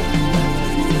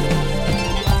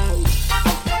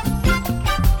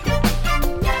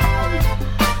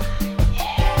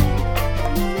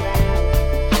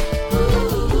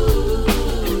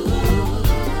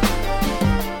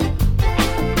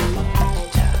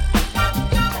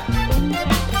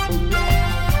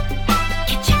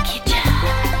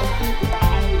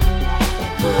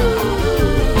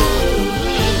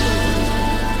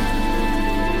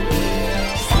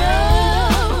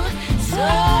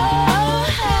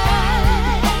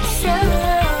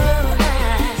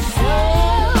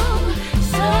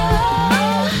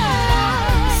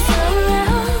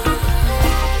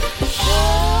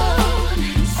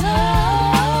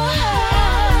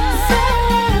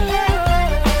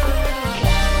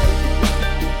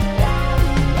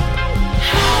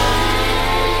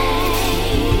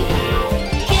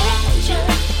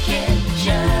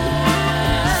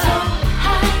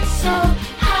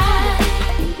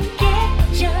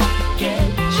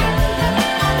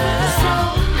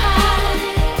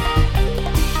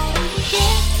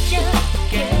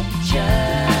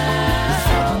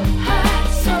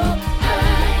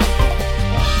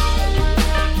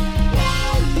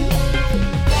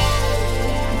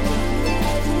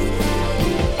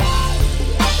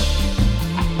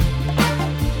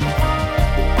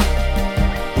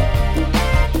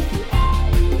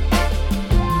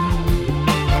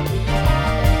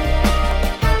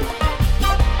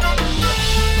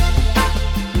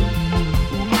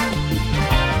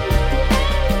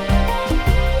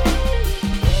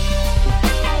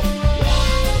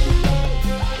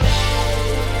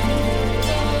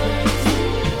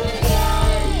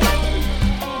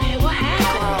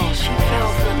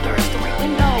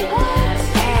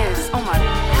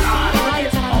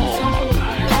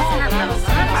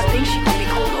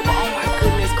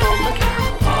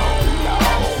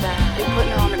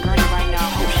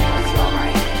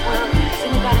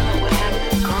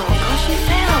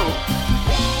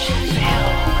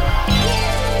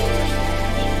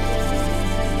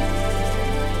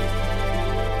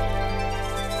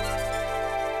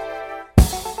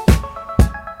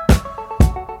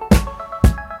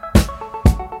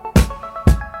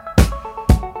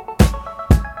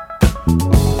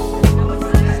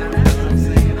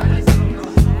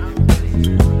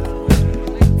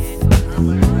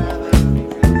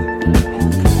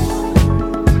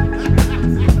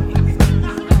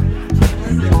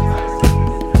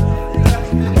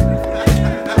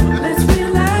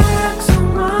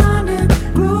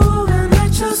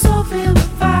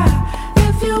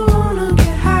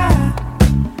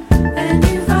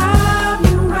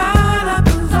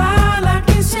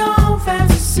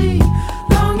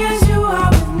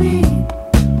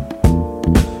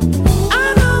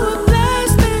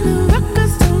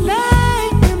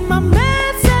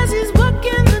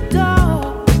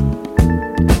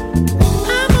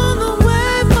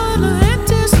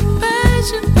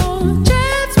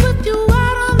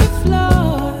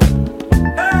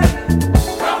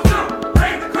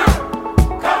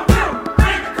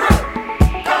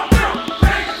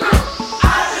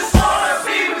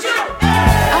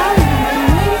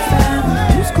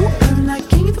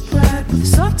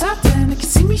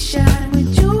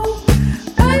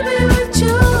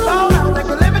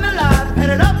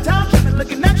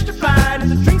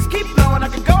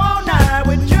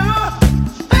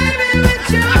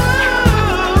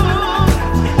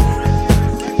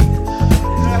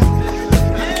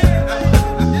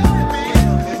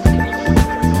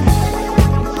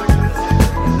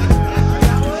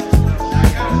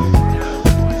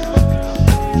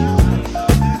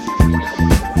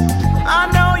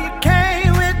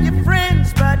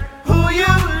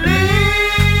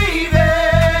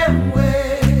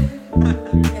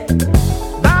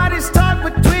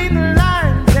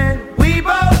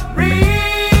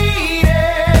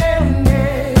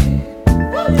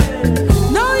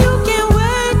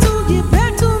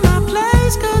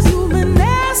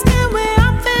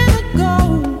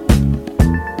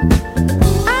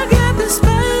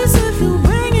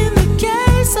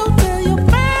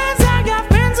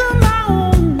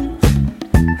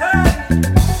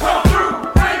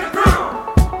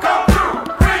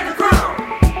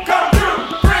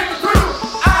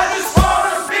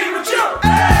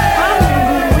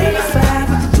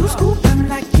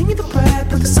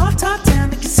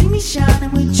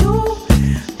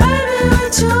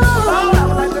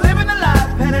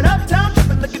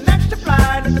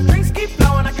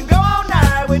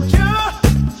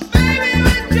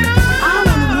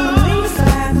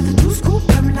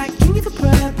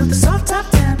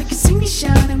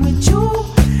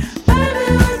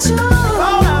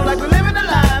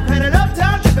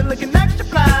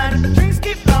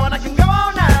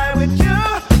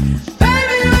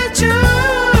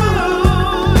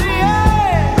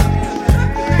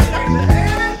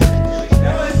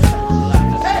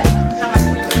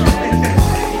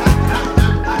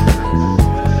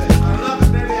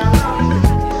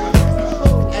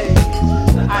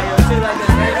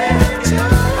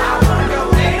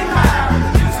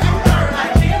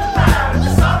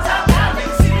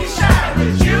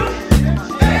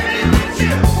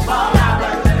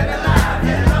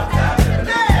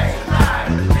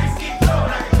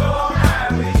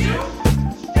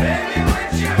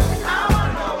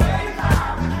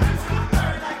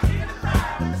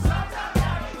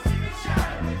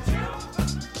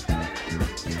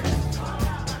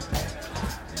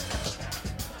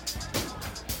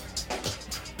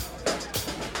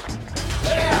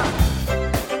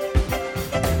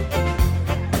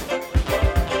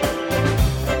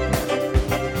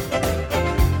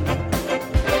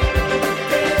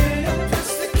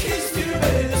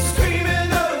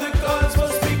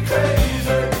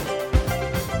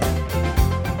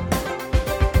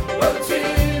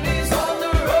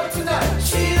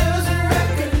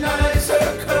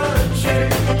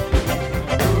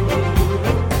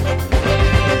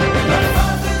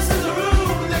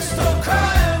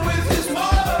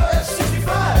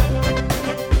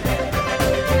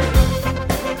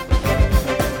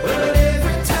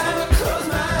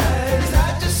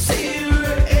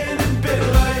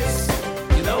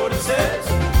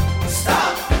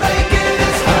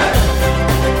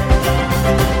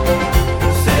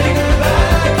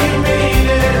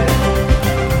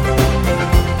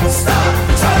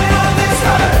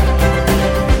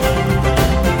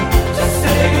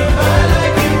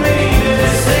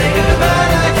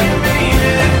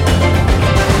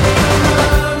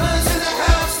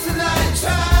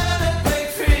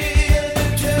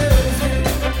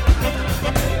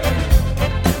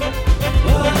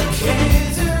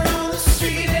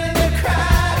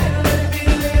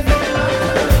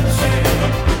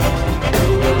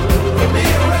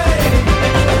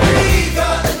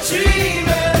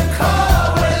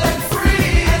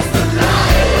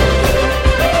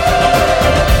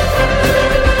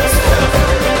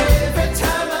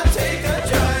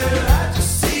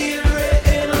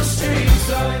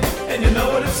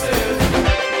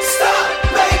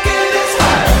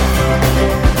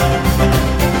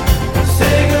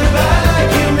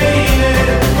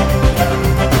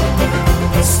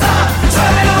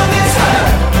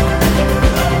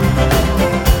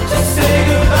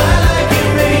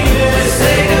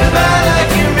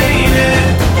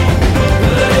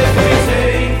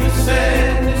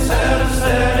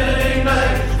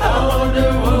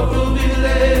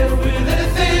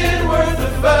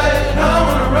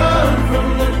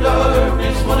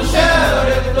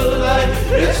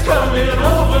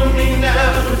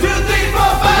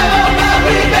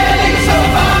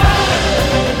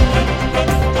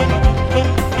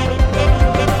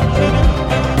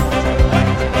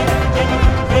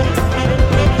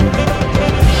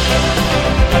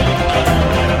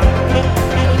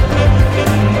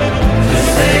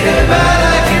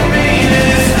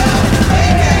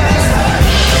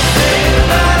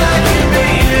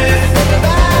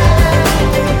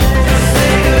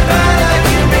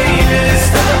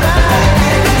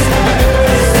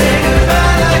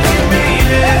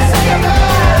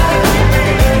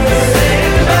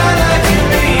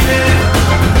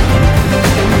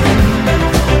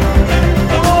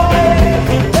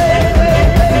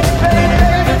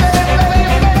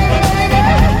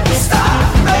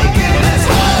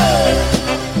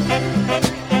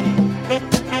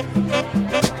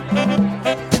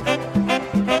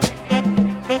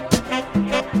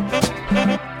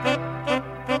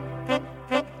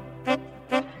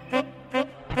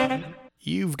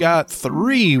 got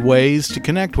 3 ways to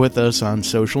connect with us on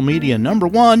social media. Number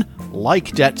 1,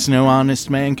 like Debts No Honest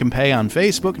Man Can Pay on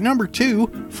Facebook. Number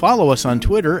 2, follow us on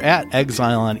Twitter at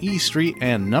Exile on E Street.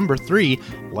 And number 3,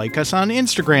 like us on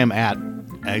Instagram at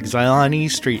Exile on E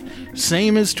Street.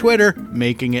 Same as Twitter,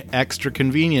 making it extra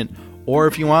convenient. Or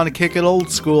if you want to kick it old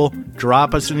school,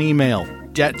 drop us an email,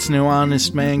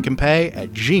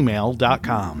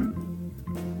 debtsnohonestmancanpay@gmail.com.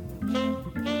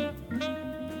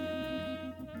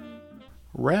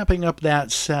 Wrapping up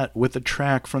that set with a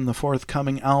track from the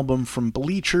forthcoming album from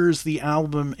Bleachers, the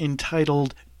album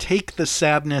entitled Take the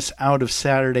Sadness Out of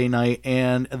Saturday Night,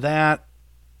 and that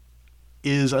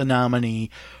is a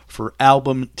nominee for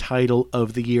Album Title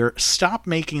of the Year. Stop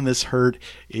Making This Hurt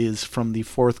is from the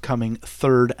forthcoming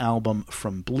 3rd album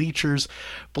from Bleachers.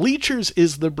 Bleachers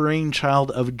is the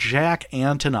brainchild of Jack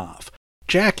Antonoff.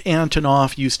 Jack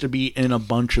Antonoff used to be in a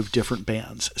bunch of different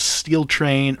bands, Steel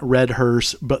Train, Red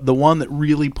Hearse, but the one that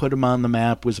really put him on the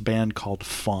map was a band called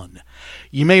Fun.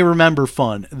 You may remember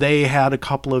Fun. They had a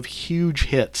couple of huge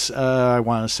hits, I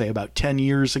want to say about 10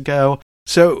 years ago.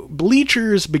 So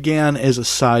Bleachers began as a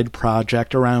side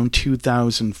project around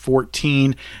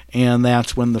 2014, and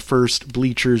that's when the first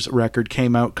Bleachers record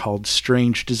came out called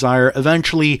Strange Desire.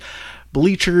 Eventually,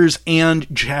 Bleachers and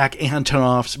Jack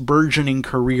Antonoff's burgeoning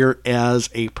career as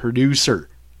a producer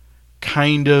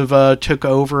kind of took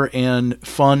over, and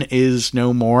Fun is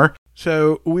no more.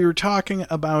 So we were talking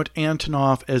about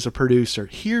Antonoff as a producer.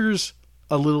 Here's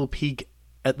a little peek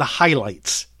at the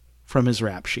highlights from his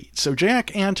rap sheet. So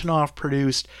Jack Antonoff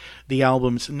produced the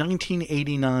albums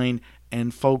 1989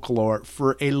 and Folklore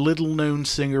for a little-known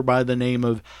singer by the name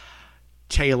of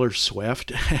Taylor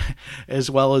Swift, as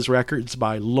well as records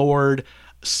by Lorde,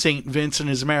 St. Vincent.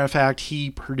 As a matter of fact, he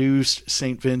produced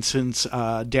St. Vincent's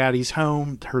Daddy's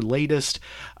Home, her latest,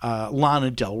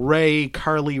 Lana Del Rey,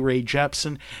 Carly Rae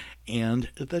Jepsen, and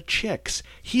The Chicks.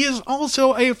 He is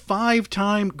also a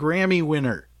 5-time Grammy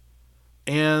winner.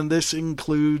 And this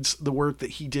includes the work that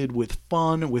he did with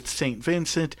Fun, with St.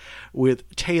 Vincent, with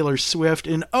Taylor Swift.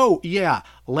 And oh, yeah,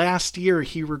 last year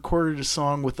he recorded a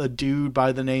song with a dude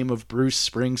by the name of Bruce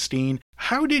Springsteen.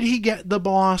 How did he get the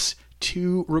boss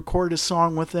to record a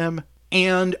song with him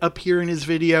and appear in his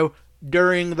video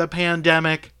during the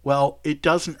pandemic? Well, it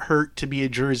doesn't hurt to be a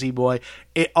Jersey boy.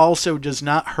 It also does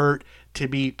not hurt to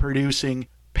be producing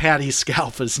Patti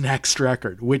Scalfa's next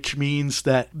record, which means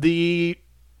that the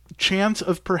chance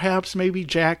of perhaps maybe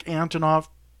Jack Antonoff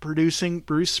producing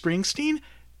Bruce Springsteen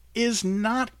is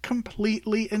not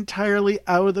completely entirely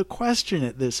out of the question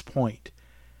at this point.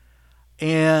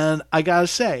 And I gotta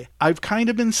say, I've kind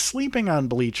of been sleeping on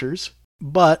Bleachers,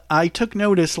 but I took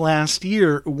notice last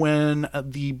year when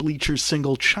the Bleachers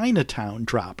single Chinatown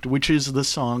dropped, which is the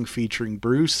song featuring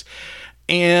Bruce,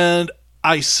 and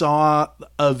I saw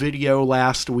a video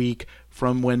last week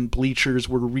from when Bleachers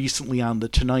were recently on The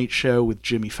Tonight Show with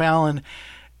Jimmy Fallon,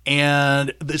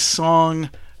 and the song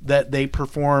that they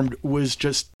performed was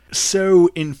just so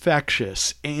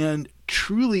infectious and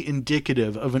truly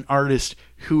indicative of an artist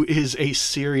who is a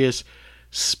serious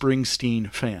Springsteen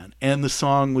fan. And the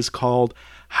song was called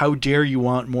How Dare You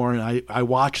Want More, and I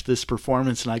watched this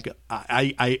performance and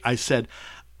I said,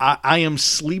 I am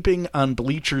sleeping on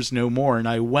Bleachers no more, and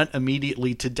I went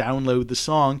immediately to download the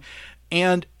song,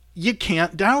 and you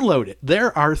can't download it.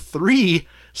 There are 3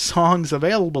 songs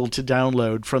available to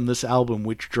download from this album,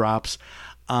 which drops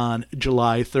on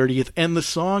July 30th. And the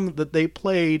song that they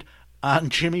played on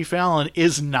Jimmy Fallon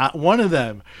is not one of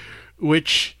them,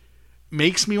 which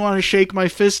makes me want to shake my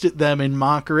fist at them in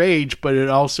mock rage, but it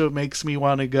also makes me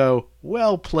want to go,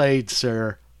 well played,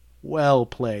 sir. Well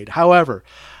played. However,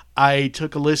 I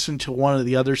took a listen to one of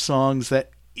the other songs that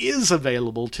is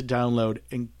available to download,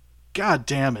 and god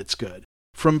damn, it's good.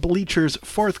 From Bleachers'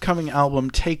 forthcoming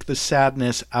album, Take the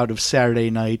Sadness Out of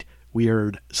Saturday Night, we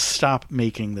heard Stop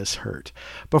Making This Hurt.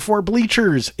 Before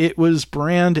Bleachers, it was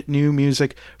brand new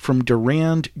music from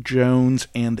Durand Jones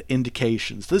and the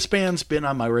Indications. This band's been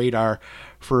on my radar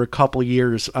for a couple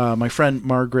years. My friend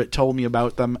Margaret told me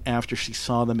about them after she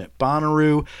saw them at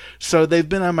Bonnaroo, so they've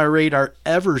been on my radar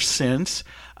ever since.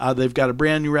 They've got a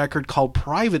brand new record called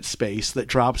Private Space that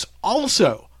drops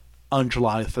also on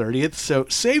July 30th, so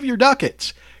save your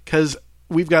ducats, because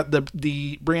we've got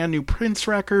the brand new Prince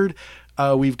record,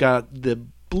 we've got the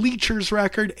Bleachers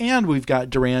record, and we've got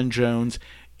Durand Jones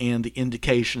and the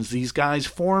Indications. These guys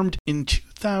formed in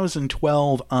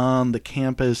 2012 on the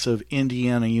campus of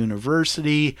Indiana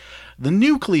University. The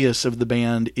nucleus of the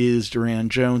band is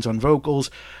Durand Jones on vocals,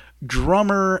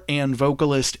 drummer and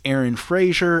vocalist Aaron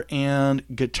Frazier, and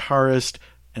guitarist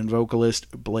and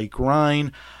vocalist Blake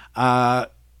Ryan.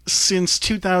 Since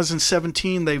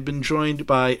 2017, they've been joined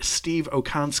by Steve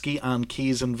Okonski on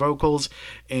keys and vocals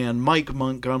and Mike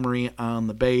Montgomery on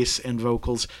the bass and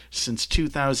vocals since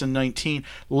 2019.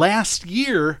 Last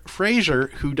year,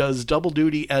 Frazier, who does double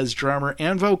duty as drummer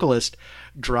and vocalist,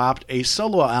 dropped a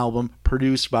solo album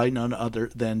produced by none other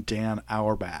than Dan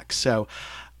Auerbach. So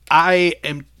I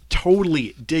am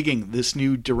totally digging this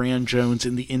new Durand Jones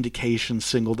and the Indication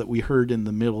single that we heard in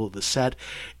the middle of the set.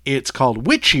 It's called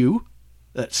Witch You.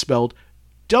 That's spelled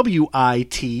Witchoo,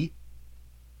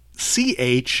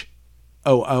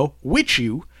 Witch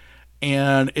You.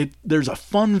 And there's a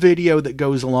fun video that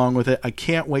goes along with it. I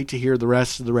can't wait to hear the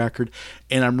rest of the record,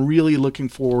 and I'm really looking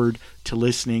forward to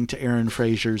listening to Aaron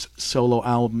Frazier's solo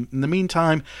album. In the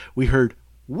meantime, we heard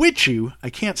Witch You, I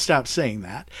can't stop saying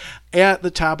that. At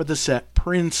the top of the set,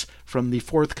 Prince from the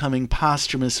forthcoming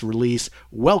posthumous release,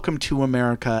 Welcome to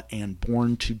America and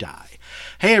Born to Die.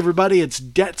 Hey everybody, it's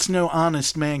Debts No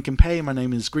Honest Man Can Pay. My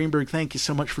name is Greenberg. Thank you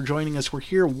so much for joining us. We're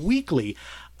here weekly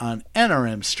on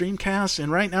NRM Streamcast, and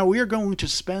right now we are going to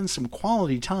spend some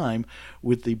quality time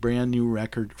with the brand new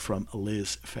record from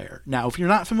Liz Phair. Now, if you're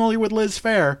not familiar with Liz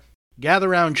Phair, gather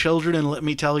round children and let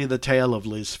me tell you the tale of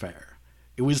Liz Phair.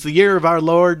 It was the year of our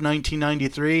Lord,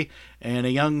 1993, and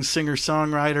a young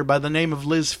singer-songwriter by the name of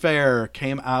Liz Phair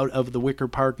came out of the Wicker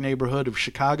Park neighborhood of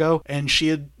Chicago, and she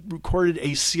had recorded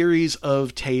a series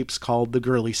of tapes called the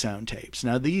Girly Sound tapes.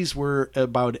 Now, these were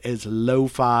about as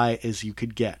lo-fi as you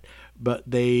could get, but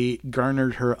they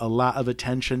garnered her a lot of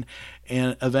attention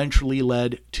and eventually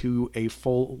led to a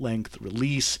full-length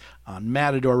release on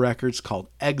Matador Records called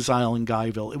Exile in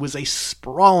Guyville. It was a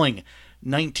sprawling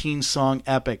 19-song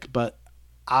epic, but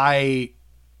I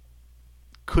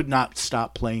could not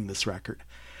stop playing this record,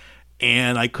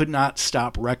 and I could not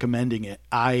stop recommending it.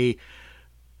 I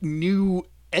knew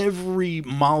every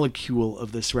molecule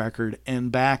of this record,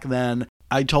 and back then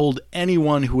I told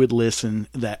anyone who would listen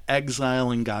that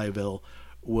Exile in Guyville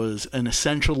was an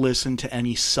essential listen to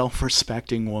any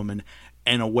self-respecting woman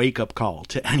and a wake-up call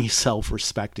to any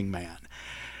self-respecting man.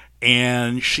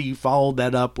 And she followed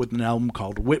that up with an album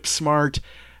called Whip Smart,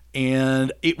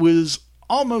 and it was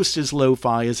almost as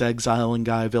lo-fi as Exile in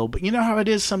Guyville, but you know how it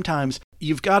is sometimes.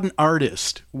 You've got an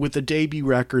artist with a debut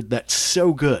record that's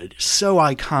so good, so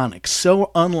iconic, so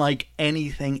unlike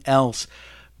anything else,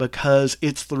 because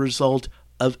it's the result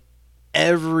of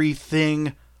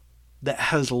everything that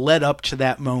has led up to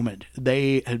that moment.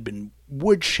 They had been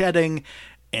woodshedding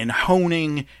and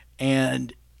honing,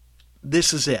 and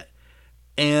this is it.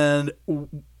 And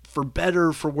for better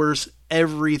or for worse,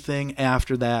 everything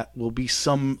after that will be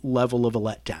some level of a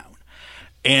letdown.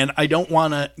 And I don't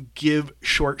want to give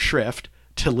short shrift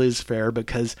to Liz Phair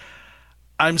because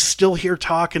I'm still here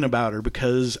talking about her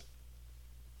because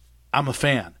I'm a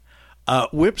fan.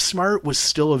 Whip Smart was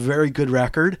still a very good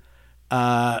record.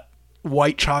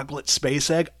 White Chocolate Space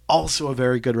Egg, also a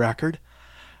very good record.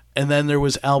 And then there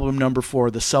was album number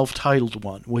 4, the self-titled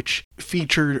one, which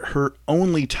featured her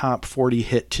only top 40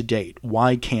 hit to date,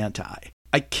 Why Can't I?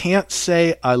 I can't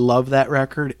say I love that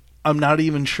record. I'm not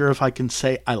even sure if I can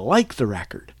say I like the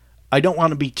record. I don't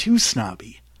want to be too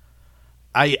snobby.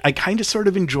 I kind of sort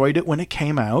of enjoyed it when it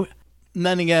came out. And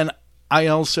then again, I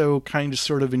also kind of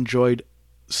sort of enjoyed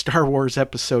Star Wars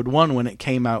Episode 1 when it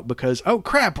came out because, oh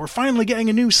crap, we're finally getting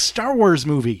a new Star Wars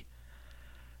movie.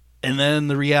 And then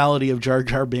the reality of Jar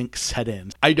Jar Binks set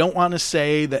in. I don't want to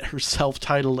say that her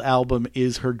self-titled album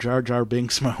is her Jar Jar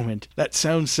Binks moment. That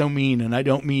sounds so mean, and I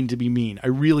don't mean to be mean. I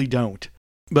really don't.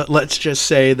 But let's just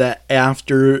say that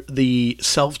after the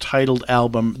self-titled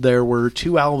album, there were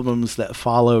 2 albums that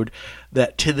followed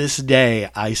that to this day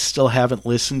I still haven't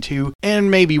listened to, and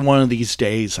maybe one of these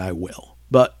days I will.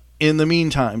 But in the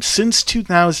meantime, since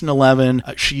 2011,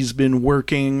 she's been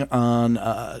working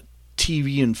on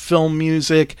TV and film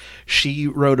music. She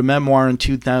wrote a memoir in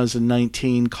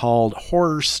 2019 called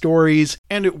Horror Stories,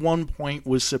 and at one point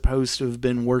was supposed to have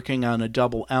been working on a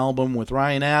double album with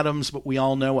Ryan Adams, but we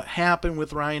all know what happened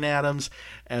with Ryan Adams.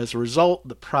 As a result,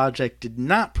 the project did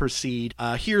not proceed.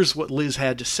 Here's what Liz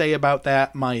had to say about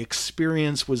that. My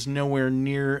experience was nowhere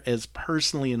near as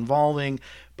personally involving,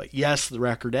 but yes, the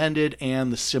record ended,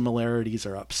 and the similarities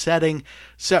are upsetting.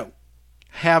 So,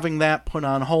 having that put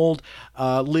on hold,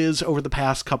 Liz, over the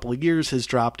past couple of years, has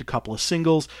dropped a couple of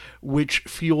singles, which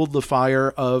fueled the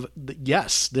fire of,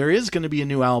 yes, there is going to be a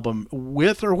new album,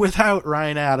 with or without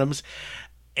Ryan Adams,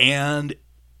 and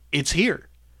it's here.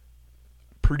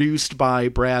 Produced by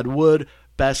Brad Wood,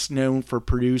 best known for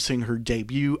producing her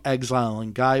debut, Exile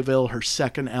in Guyville, her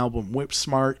second album, Whip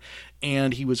Smart,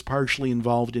 and he was partially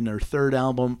involved in her third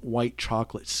album, White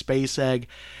Chocolate Space Egg,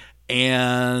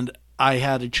 and I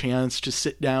had a chance to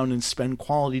sit down and spend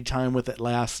quality time with it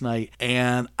last night,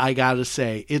 and I gotta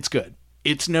say, it's good.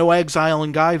 It's no Exile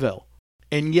in Guyville.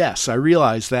 And yes, I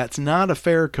realize that's not a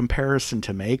fair comparison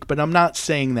to make, but I'm not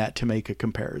saying that to make a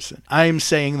comparison. I'm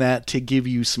saying that to give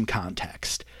you some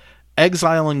context.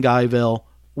 Exile in Guyville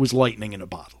was lightning in a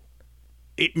bottle.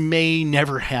 It may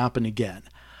never happen again.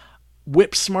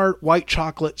 Whip Smart, White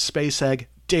Chocolate, Space Egg,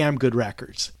 damn good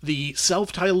records. The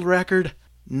self-titled record,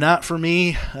 not for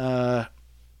me.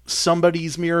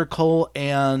 Somebody's Miracle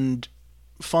and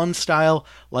Fun Style,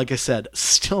 like I said,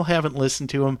 still haven't listened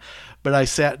to them, but I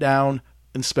sat down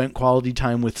and spent quality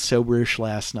time with Soberish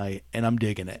last night, and I'm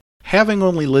digging it. Having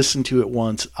only listened to it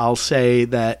once, I'll say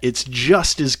that it's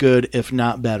just as good, if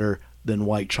not better, than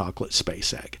White Chocolate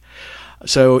Space Egg.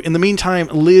 So in the meantime,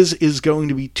 Liz is going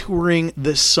to be touring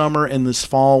this summer and this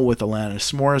fall with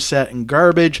Alanis Morissette and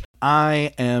Garbage.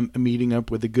 I am meeting up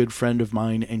with a good friend of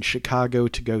mine in Chicago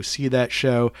to go see that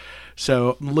show.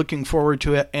 So I'm looking forward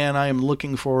to it, and I am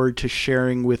looking forward to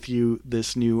sharing with you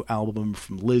this new album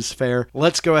from Liz Phair.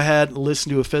 Let's go ahead and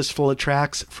listen to a fistful of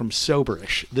tracks from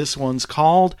Soberish. This one's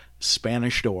called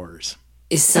Spanish Doors.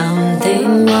 Is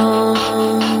something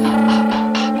wrong?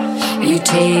 You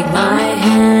take my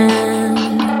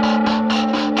hand,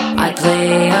 I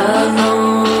play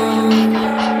alone,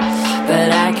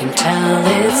 but I can tell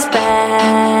it's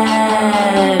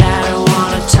bad. I don't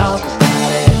wanna talk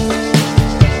about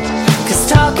it, 'cause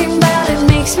talking about it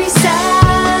makes me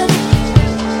sad.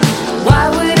 Why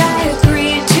would I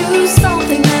agree to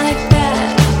something like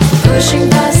that? Pushing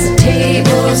past the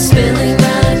table, spilling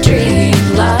my drink,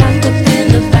 locked up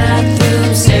in the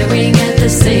bathroom, staring at the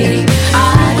ceiling.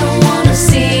 I don't wanna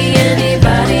see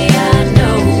anybody I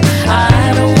know.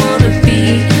 I don't wanna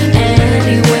be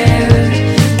anywhere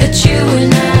that you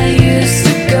and I used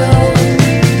to go.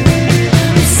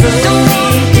 Slowly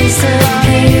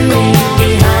disappearing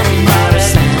behind our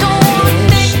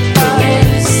Spanish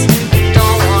doors.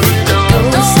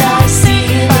 Ghost I see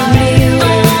in the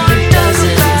mirror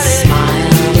doesn't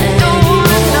smile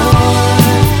anymore.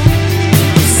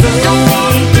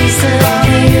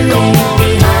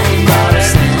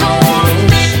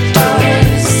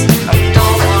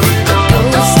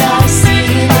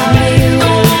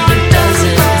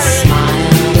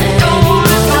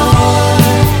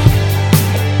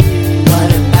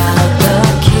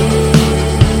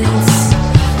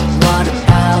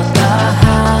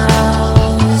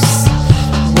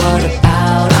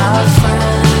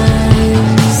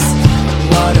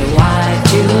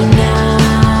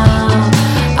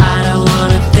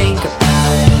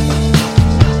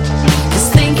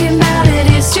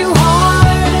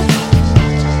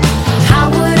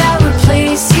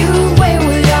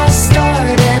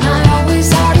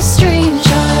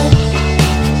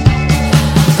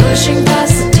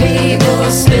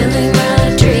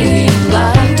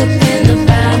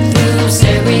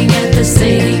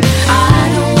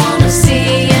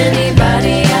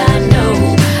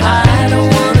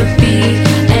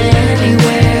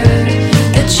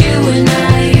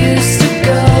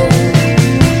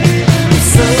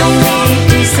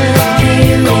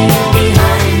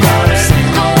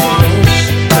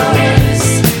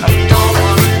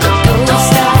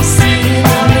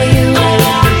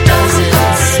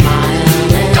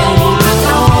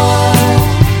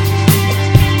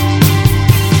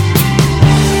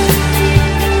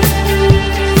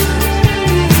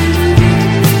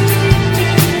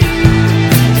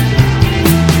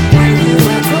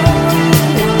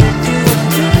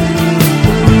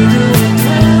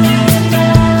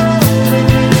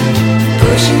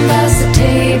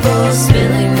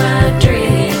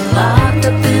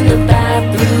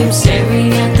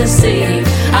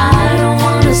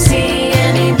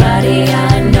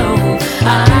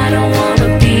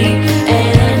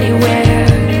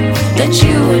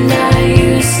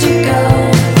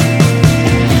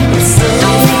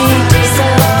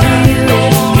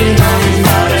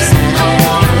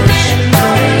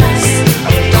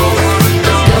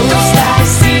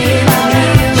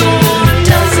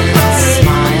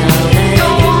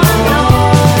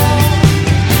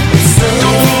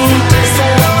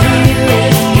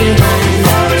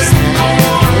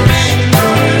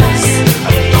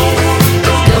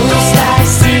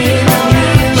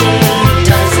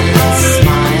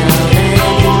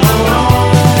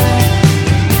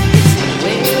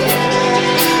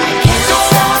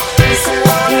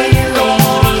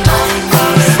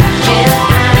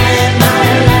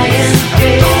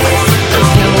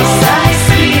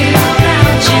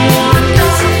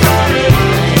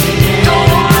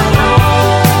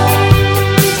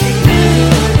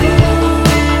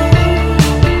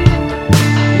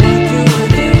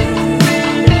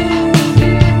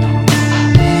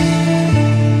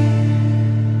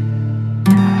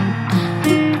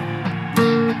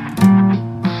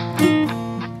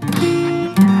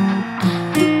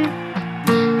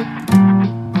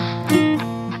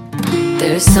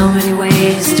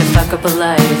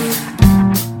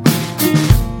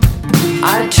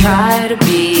 I try to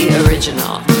be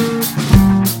original.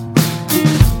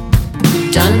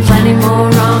 Done plenty more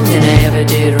wrong than I ever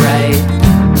did right.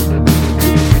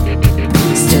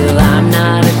 Still, I'm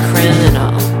not a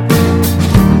criminal.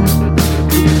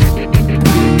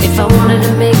 If I wanted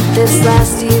to make this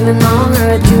last even longer,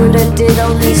 I'd do what I did,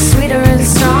 only sweeter and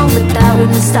strong. But that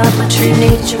wouldn't stop my true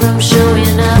nature from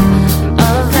showing up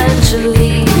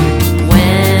eventually.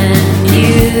 When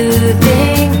you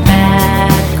think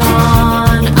back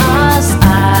on us,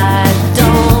 I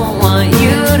don't want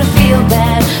you to feel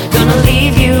bad. Gonna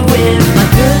leave you with my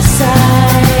good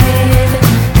side.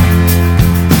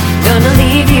 Gonna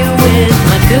leave you with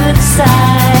my good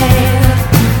side.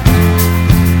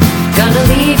 Gonna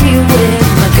leave you with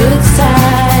my good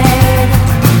side.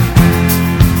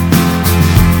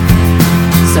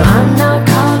 So I'm not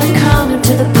calling, coming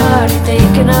to the party,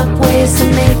 thinking up ways to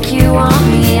make you want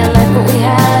me. I like what we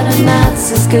had and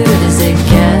that's as good as it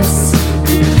gets.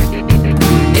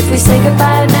 If we say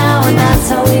goodbye now and that's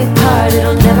how we part,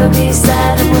 it'll never be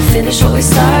sad and we'll finish what we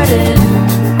started.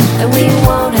 And we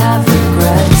won't have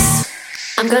regrets.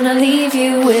 I'm gonna leave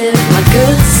you with my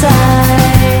good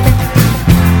side.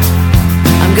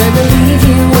 I'm gonna leave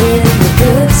you with the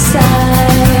good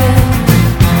side.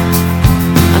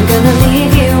 I'm gonna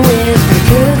leave you with the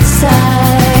good side.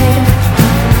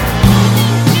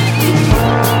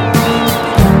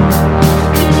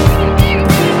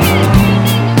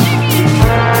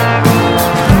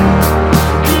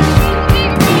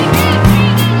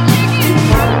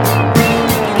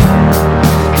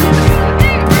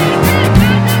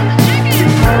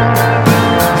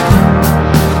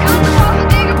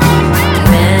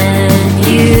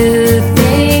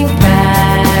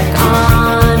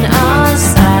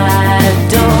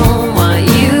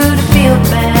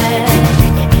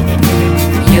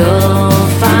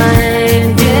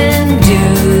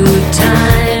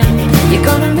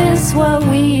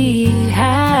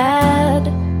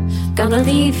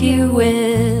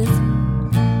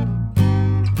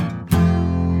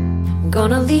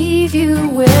 Gonna leave you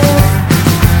with,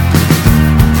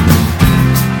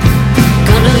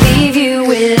 gonna leave you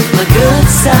with my good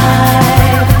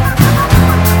side.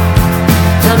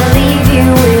 Gonna leave you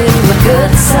with my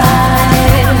good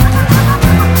side.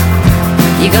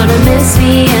 You're gonna miss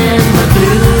me and my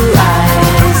blue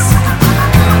eyes.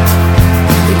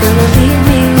 You're gonna leave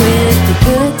me with the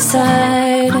good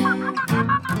side.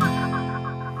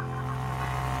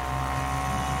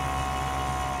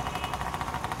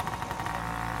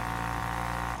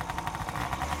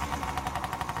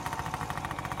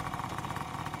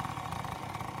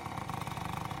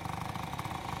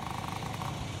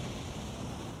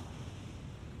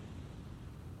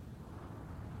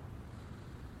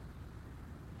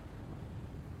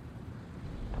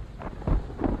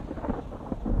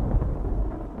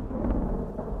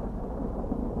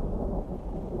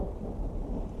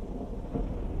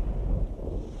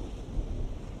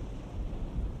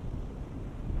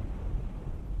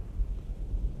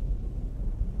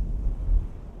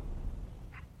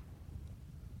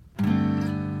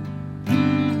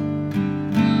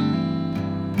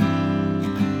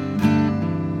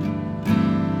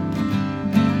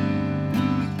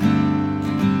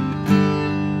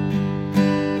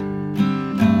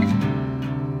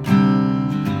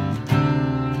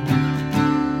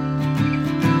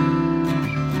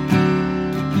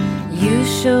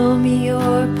 Show me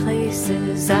your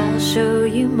places, I'll show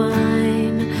you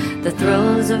mine. The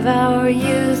throes of our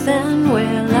youth and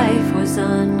where life was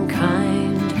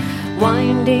unkind.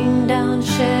 Winding down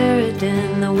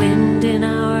Sheridan, the wind in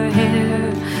our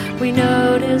hair. We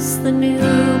notice the new,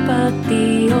 but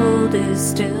the old is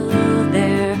still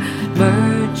there.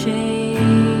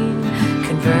 Merging,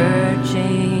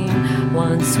 converging,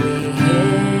 once we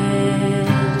hit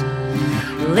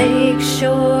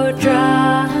Lakeshore Drive.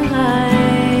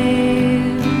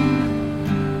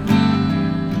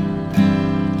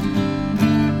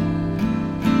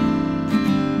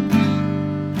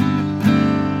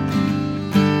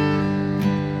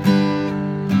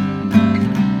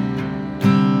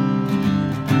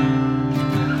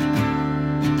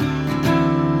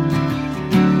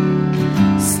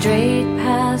 Straight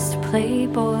past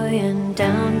Playboy and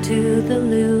down to the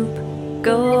Loop.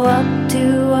 Go up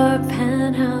to our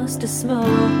penthouse to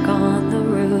smoke on the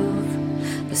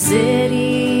roof. The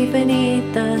city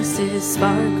beneath us is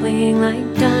sparkling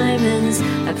like diamonds.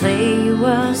 I play you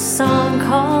a song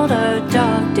called Our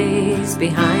Dog Days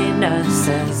behind us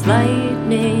as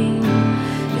lightning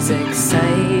is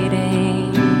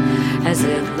exciting as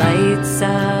it lights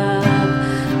up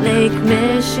Lake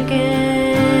Michigan.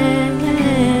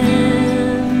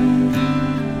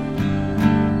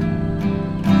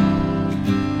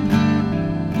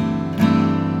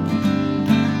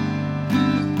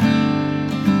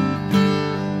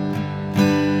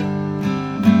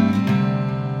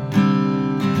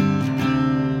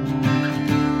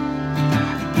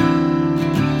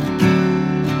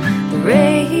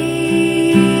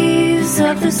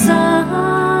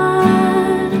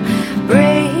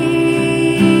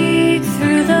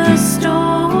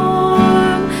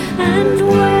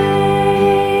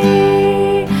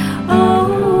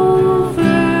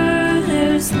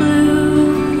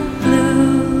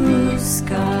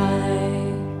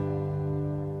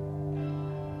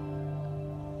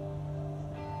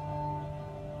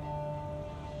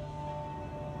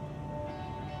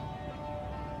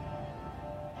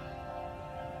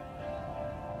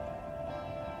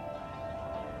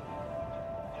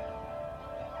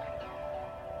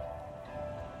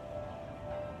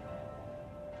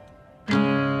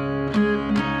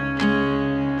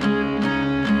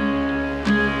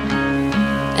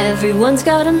 Everyone's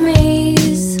got a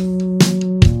maze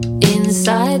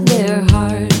inside their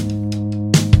heart.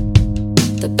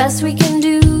 The best we can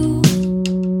do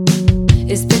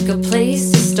is pick a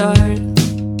place to start.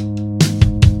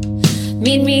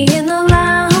 Meet me in the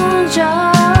lounge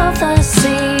of the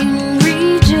St.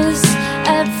 Regis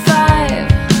at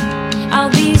 5.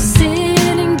 I'll be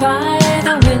sitting by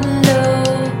the window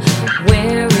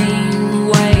wearing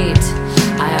white.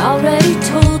 I already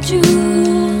told you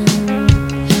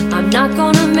I'm not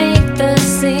gonna make the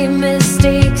same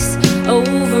mistakes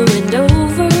over and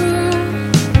over.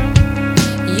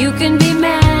 You can be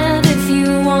mad if you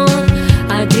want.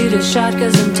 I did a shot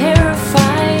 'cause I'm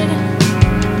terrified.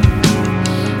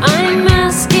 I'm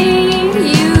asking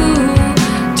you,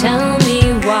 tell me,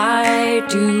 why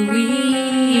do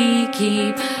we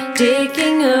keep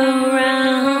digging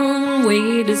around?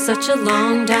 Waited such a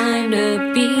long time to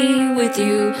be with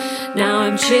you. Now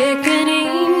I'm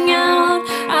chickening out.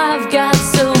 I've got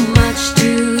so much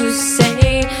to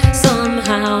say.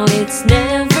 Somehow it's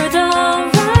never the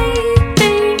right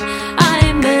thing.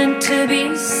 I meant to be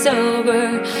sober,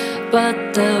 but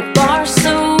the bar's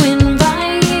so inviting.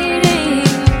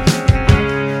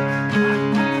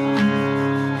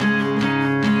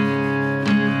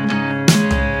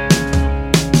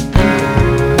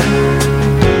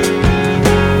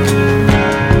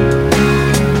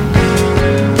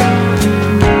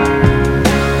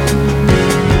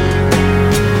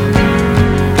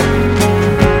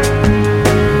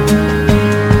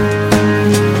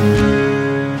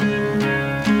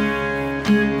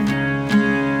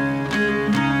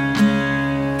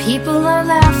 People are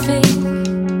laughing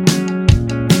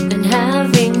and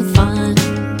having fun,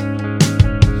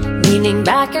 leaning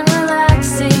back and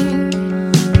relaxing.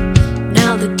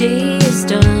 Now the day is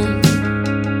done.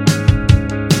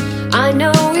 I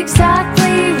know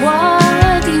exactly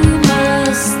what you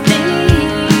must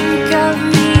think of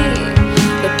me,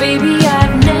 but baby,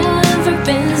 I've never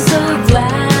been so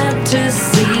glad to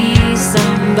see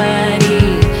somebody.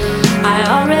 I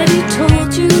already told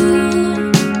you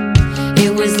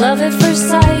it was love at first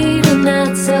sight, and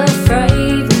that's a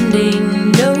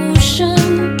frightening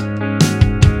notion.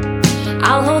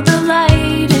 I'll hold the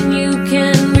light and you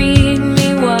can read me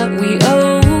what we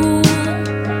owe.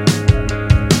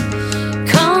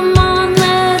 Come on,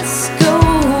 let's go.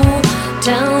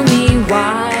 Tell me,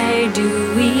 why do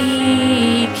we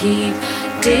keep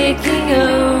digging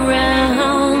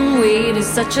around? Waited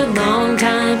such a long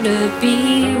time to be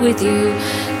with you.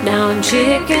 Now I'm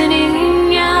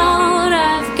chickening out.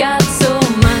 I've got so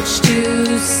much to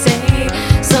say.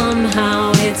 Somehow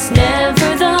it's never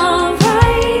the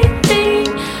right thing.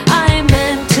 I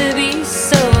meant to be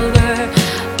sober,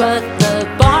 but the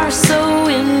bar's so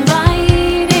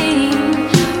inviting.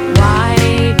 Why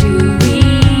do we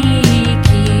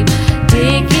keep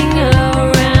digging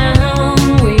around?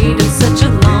 Waited such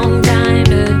a long time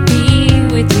to be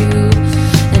with you,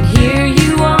 and here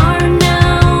you are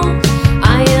now.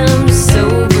 I am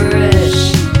soberish,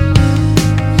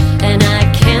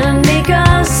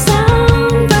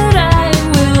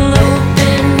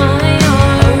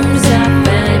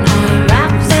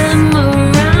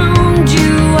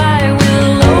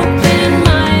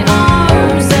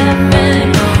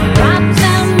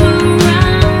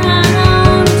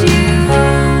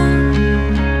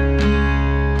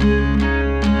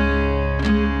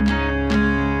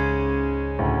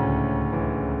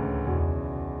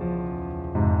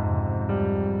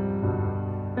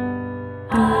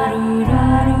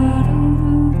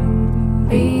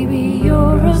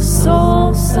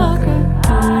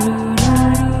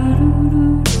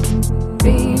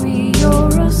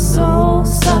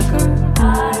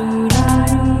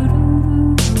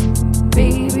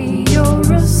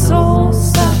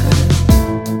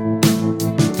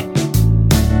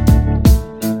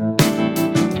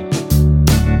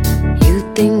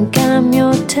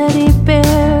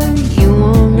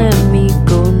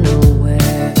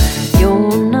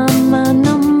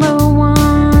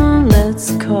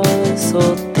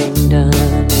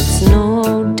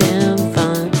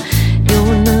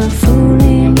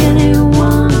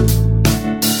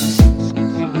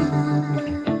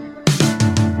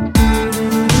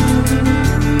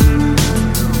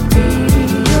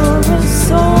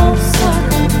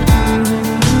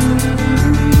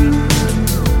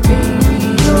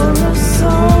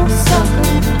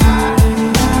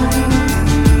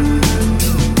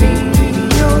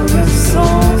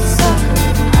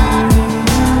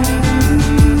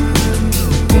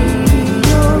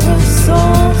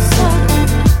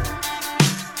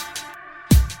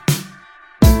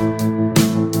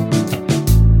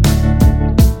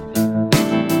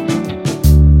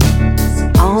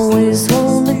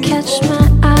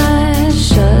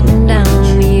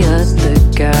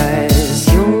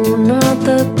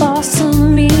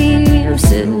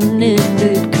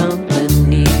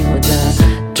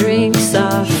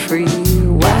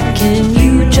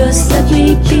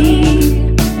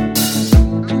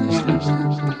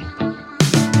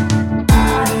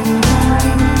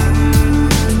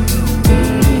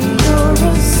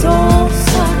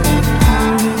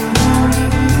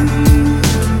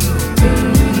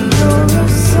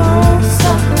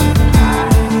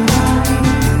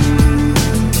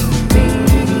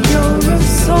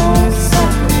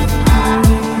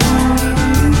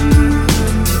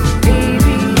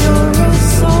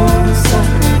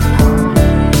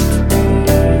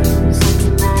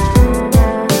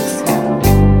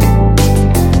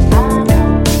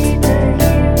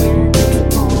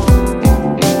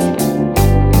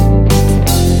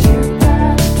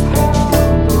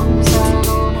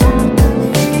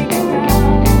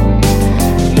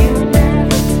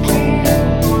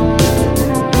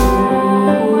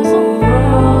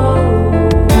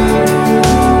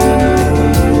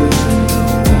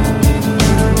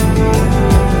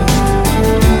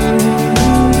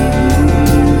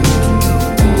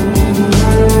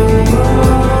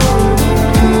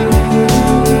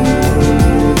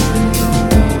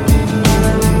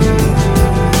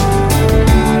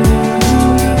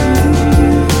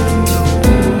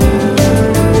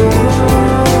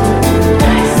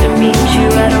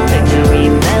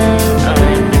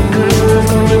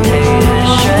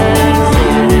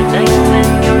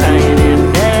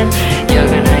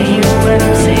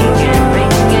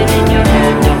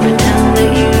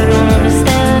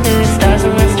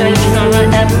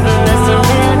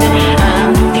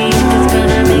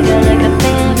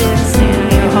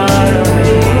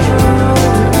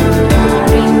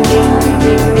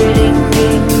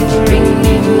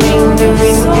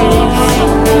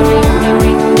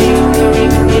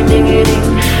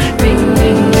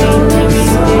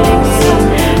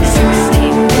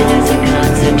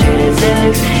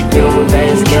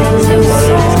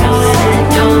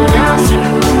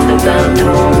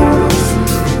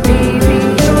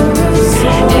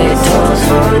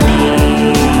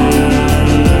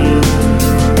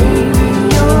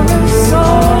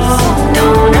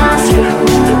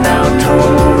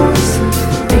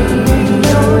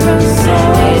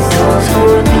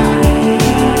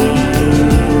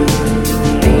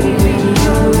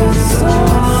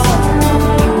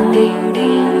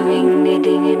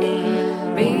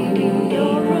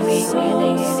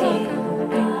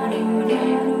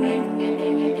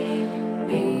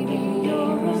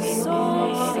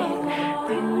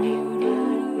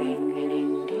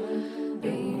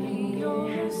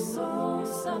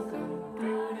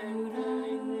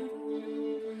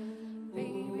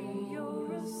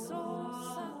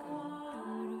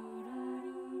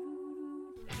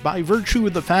 By virtue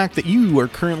of the fact that you are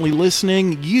currently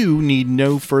listening, you need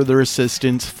no further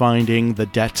assistance finding the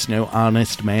Debts No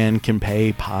Honest Man Can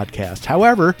Pay podcast.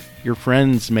 However, your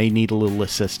friends may need a little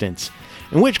assistance.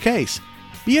 In which case,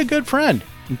 be a good friend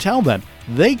and tell them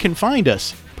they can find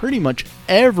us pretty much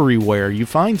everywhere you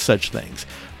find such things.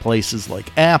 Places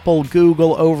like Apple,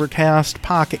 Google, Overcast,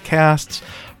 Pocket Casts,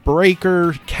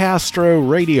 Breaker, Castro,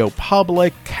 Radio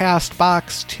Public,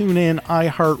 CastBox, TuneIn,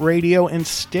 iHeartRadio, and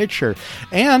Stitcher.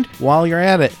 And while you're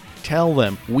at it, tell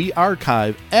them we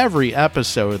archive every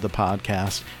episode of the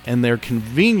podcast, and they're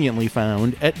conveniently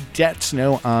found at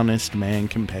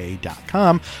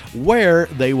debtsnohonestmancanpay.com, where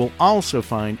they will also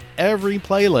find every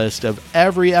playlist of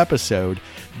every episode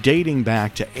dating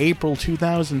back to April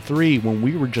 2003, when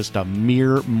we were just a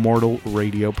mere mortal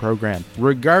radio program.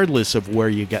 Regardless of where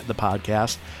you get the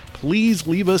podcast, please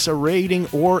leave us a rating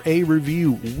or a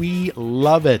review. We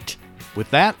love it.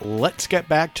 With that, let's get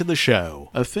back to the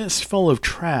show. A fistful of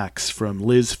tracks from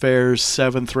Liz Phair's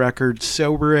 7th record,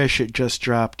 Soberish. It just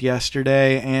dropped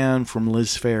yesterday. And from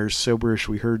Liz Phair's Soberish,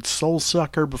 we heard Soul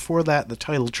Sucker. Before that, the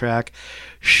title track,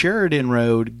 Sheridan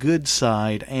Road, Good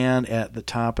Side. And at the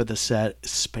top of the set,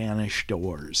 Spanish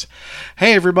Doors.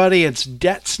 Hey everybody, it's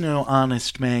Debts No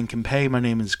Honest Man Can Pay. My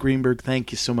name is Greenberg.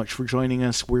 Thank you so much for joining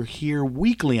us. We're here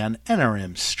weekly on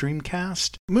NRM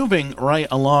Streamcast. Moving right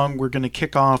along, we're going to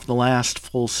kick off the last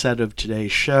full set of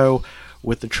today's show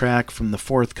with the track from the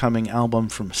forthcoming album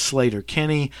from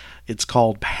Sleater-Kinney. It's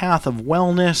called Path of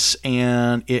Wellness,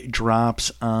 and it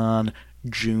drops on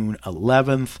June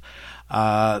 11th.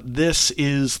 This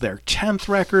is their 10th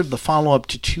record, the follow-up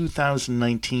to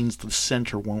 2019's The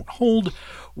Center Won't Hold,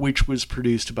 which was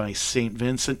produced by St.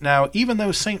 Vincent. Now, even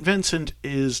though St. Vincent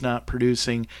is not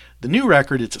producing the new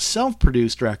record, it's a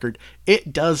self-produced record,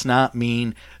 it does not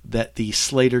mean that the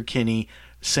Sleater-Kinney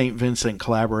St. Vincent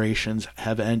collaborations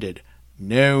have ended.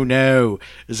 No.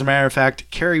 As a matter of fact,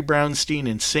 Carrie Brownstein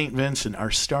and St. Vincent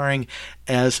are starring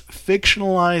as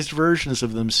fictionalized versions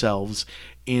of themselves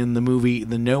in the movie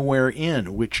The Nowhere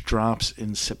Inn, which drops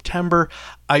in September.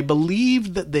 I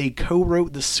believe that they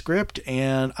co-wrote the script,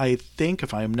 and I think,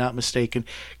 if I am not mistaken,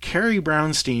 Carrie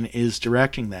Brownstein is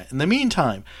directing that. In the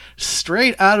meantime,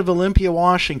 straight out of Olympia,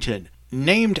 Washington,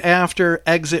 named after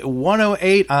exit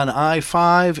 108 on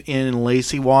I-5 in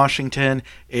Lacey, Washington,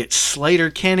 it's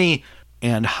Sleater-Kinney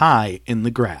and High in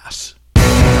the Grass.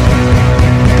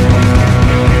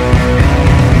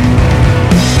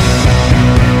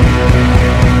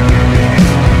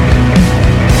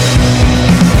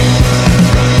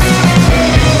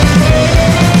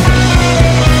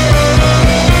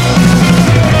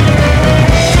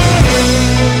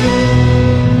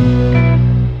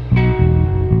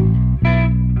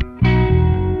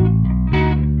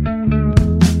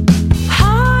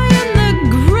 High in the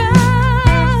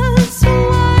grass,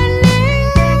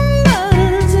 winding the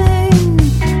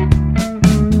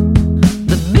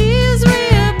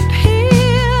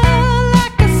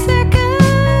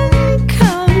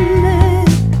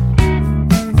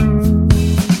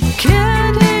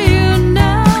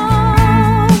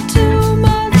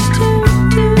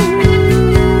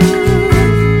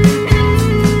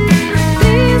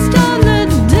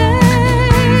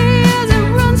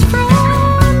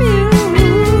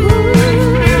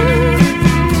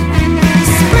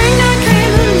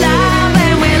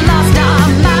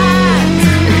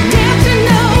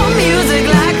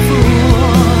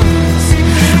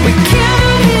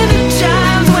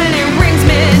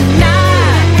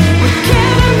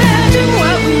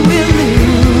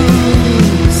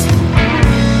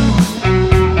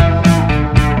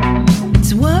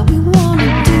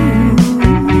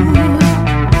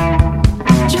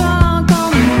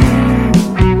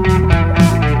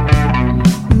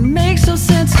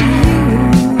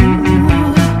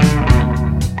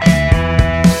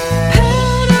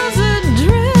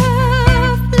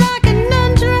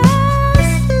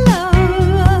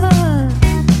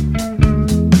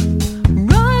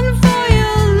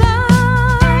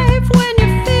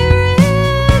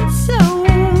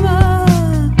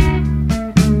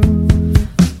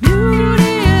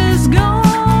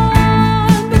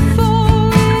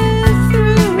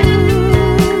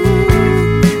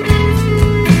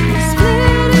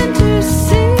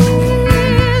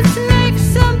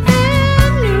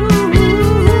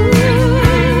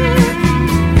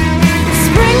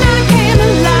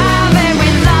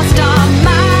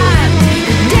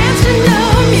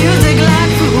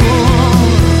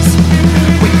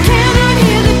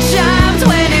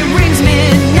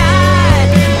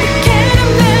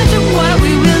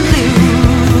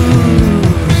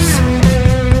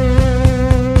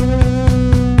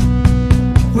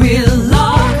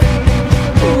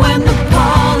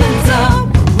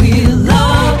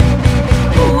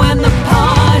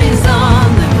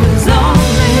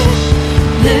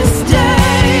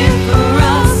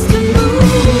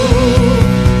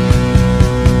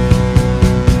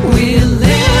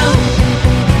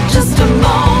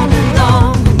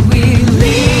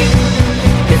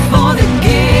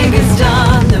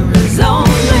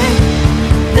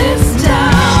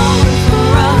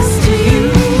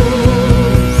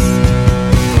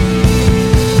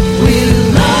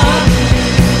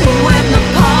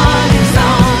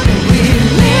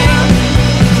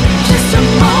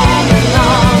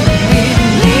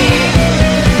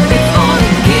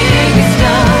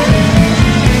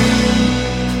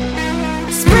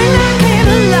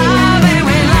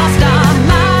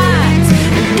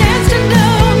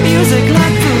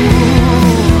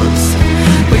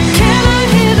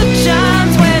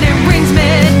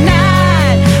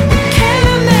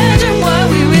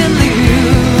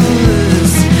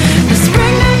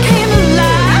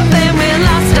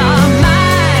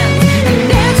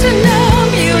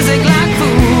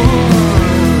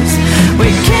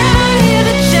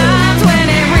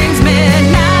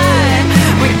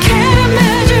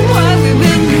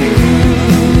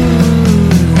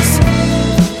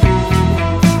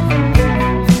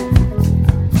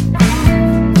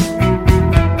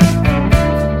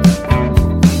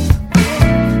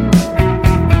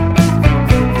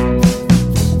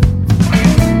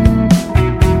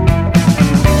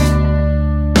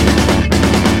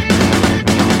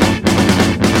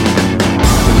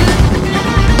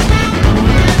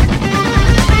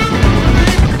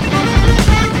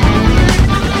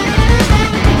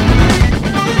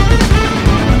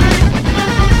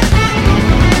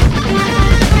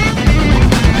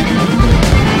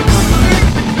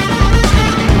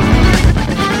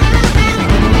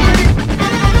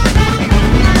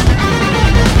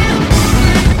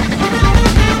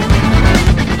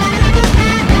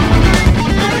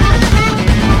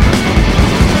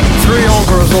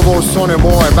Tony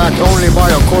boy, backed only by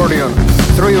accordion.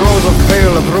 3 rows of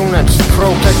pale brunettes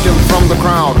protect him from the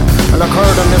crowd, and the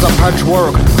curtain is a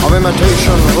patchwork of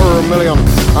imitation vermilion,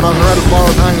 and a red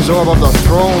board hangs over the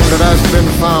throne that has been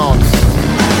found.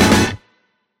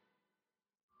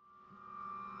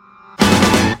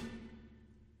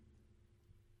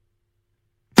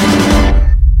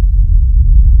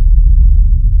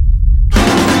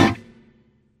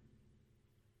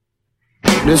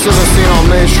 This is a scene on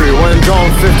Main Street when John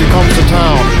 50 comes to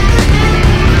town.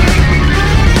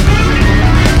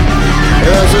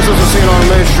 Yes, this is a scene on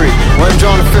Main Street when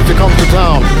John 50 comes to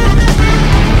town.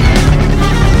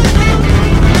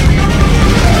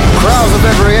 Crowds of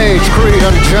every age, creed,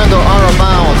 and gender are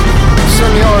abound.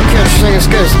 Senor Kitsch sings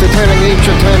skits detailing each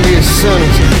attendee's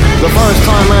sins. The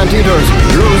first-time anteaters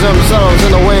lose themselves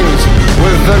in the wings.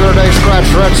 With vigor they scratch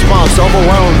red spots,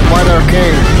 overwhelmed by their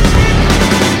king.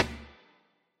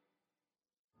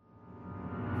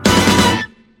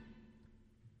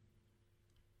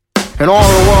 In all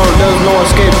the world there's no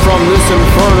escape from this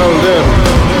infernal din.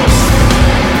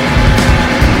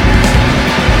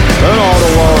 In all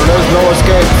the world there's no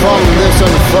escape from this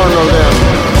infernal din.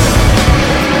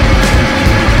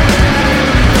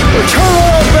 The children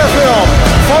of Bethlehem,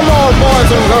 from all boys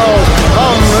and girls,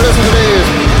 come listen to these,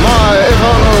 my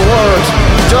eternal words.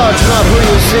 Judge not who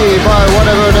you see by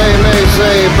whatever they may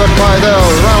say, but by their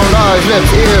round eyes,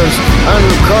 lips, ears, and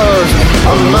curves.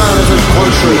 A man is his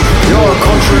country, your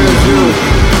country is you.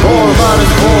 All bad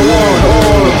is forewarned,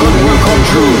 all good will come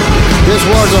true. These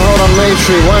words are heard on Main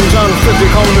Street when John 50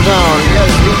 comes to town.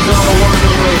 Yes, these are the words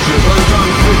of Main Street when John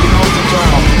 50 comes to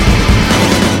town.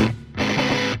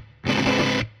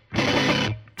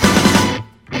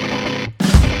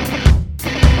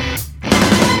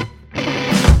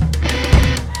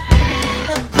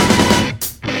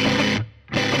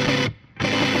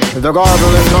 The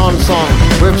gargle is non-song,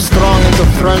 whipped strong into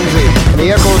frenzy.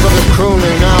 The echoes of his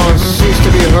crooning now cease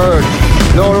to be heard.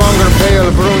 No longer pale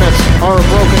brunettes are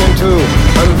broken in two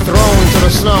and thrown to the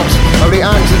snouts of the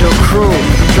anteater crew.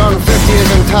 John 50 is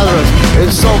intolerant,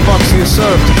 his soapbox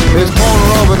usurped. His bone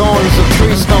robe adorns the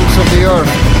tree stumps of the earth.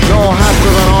 No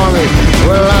half-driven army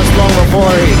will last long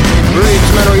before he breeds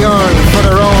men who yearn for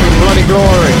their own bloody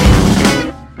glory.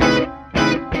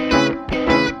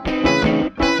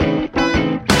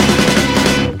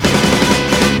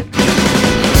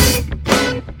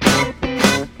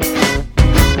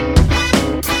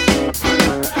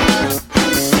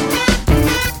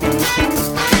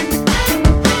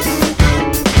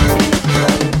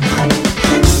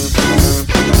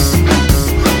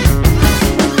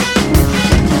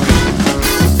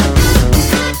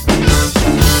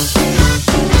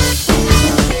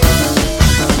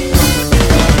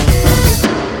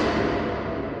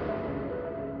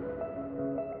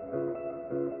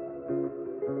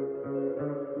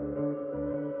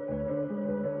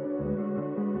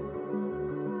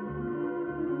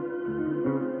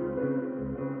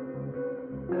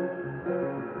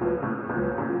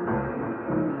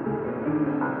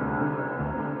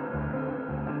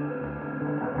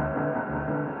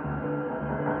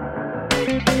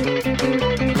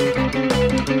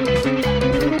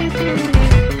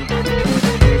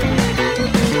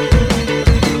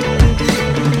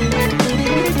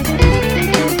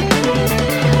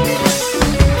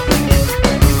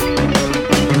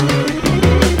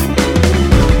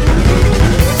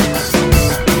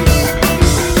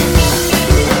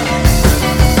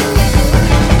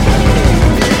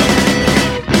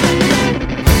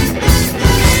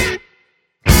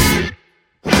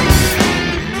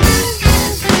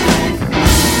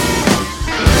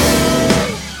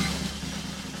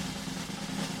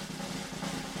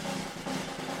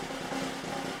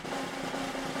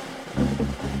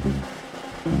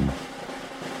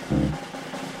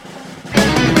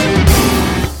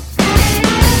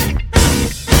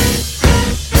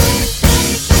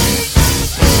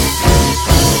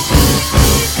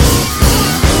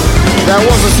 That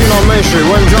was the scene on Main Street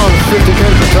when John 50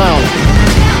 came to town.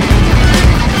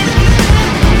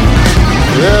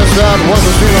 Yes, that was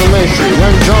the scene on Main Street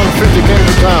when John 50 came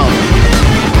to town.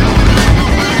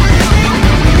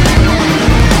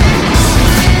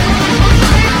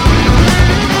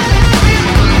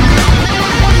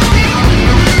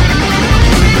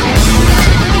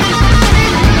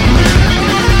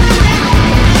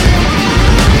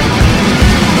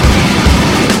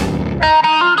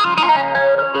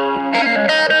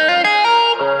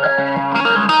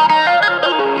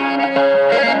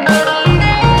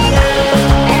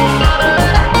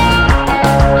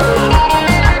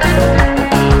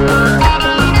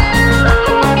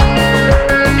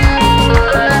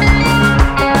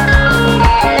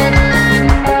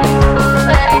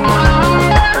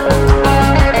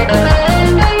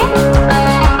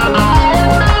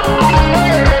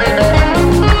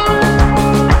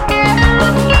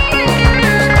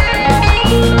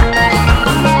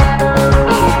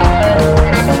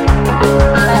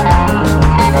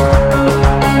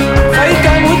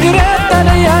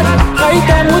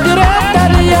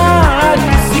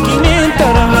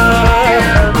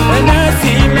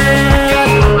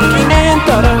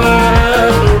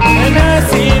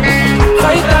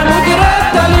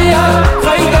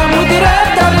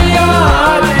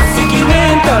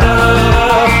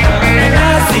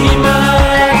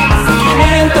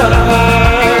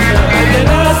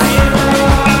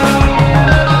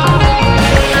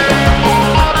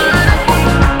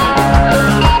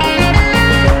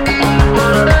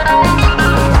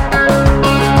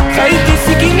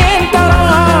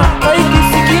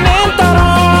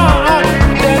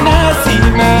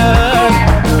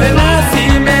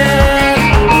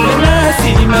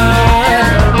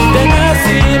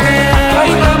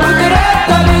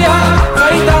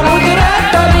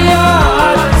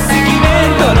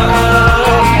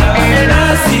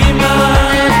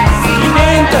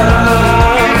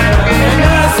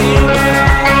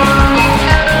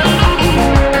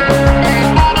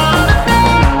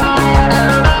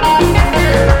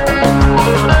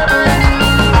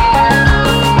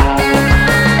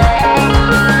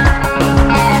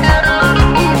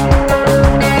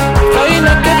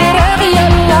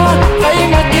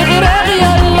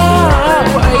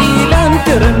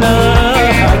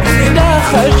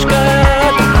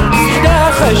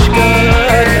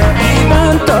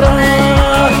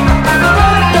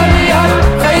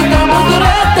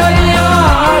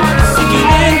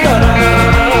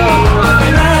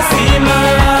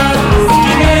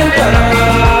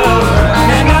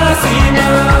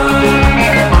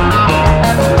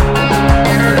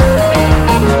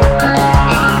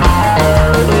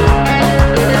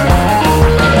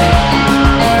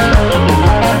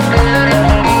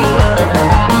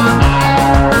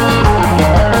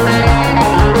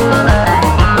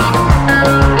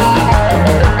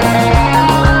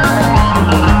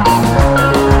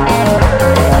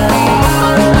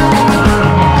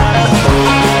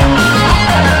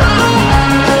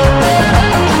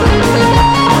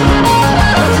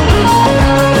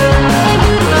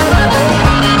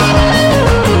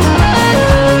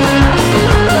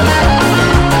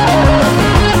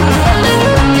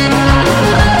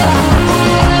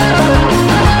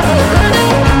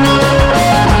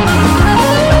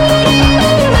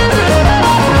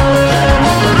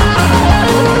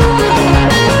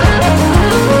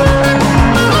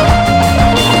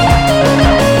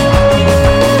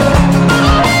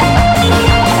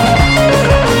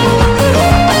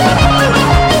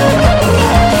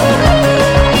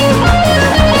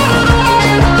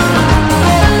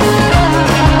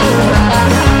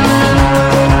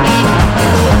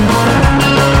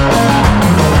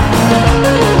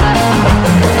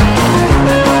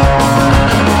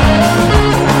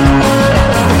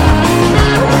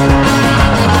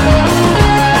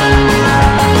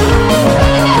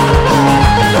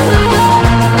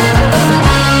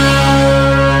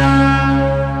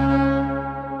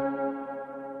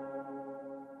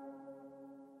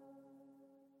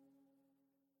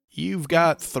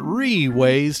 got 3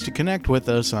 ways to connect with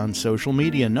us on social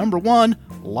media. Number 1,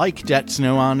 like Debts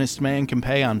No Honest Man Can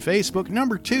Pay on Facebook.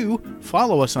 Number 2,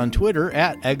 follow us on Twitter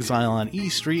at Exile on E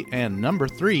Street. And number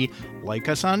 3, like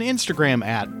us on Instagram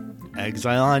at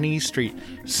Exile on E Street.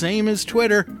 Same as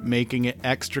Twitter, making it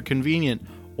extra convenient.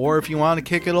 Or if you want to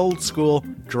kick it old school,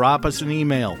 drop us an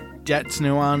email,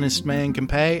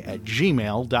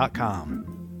 debtsnohonestmancanpay@gmail.com.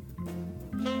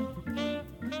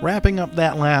 Wrapping up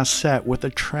that last set with a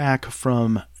track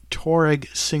from Tuareg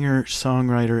singer,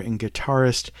 songwriter, and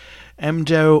guitarist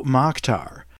Mdo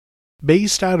Mokhtar.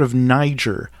 Based out of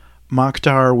Niger,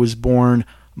 Mokhtar was born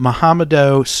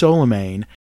Mahamadou Souleymane,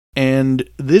 and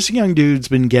this young dude's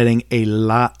been getting a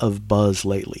lot of buzz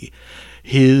lately.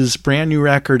 His brand new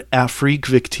record, Afrique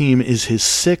Victime, is his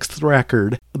 6th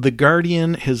record. The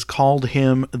Guardian has called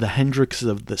him the Hendrix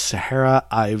of the Sahara.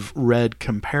 I've read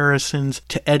comparisons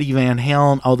to Eddie Van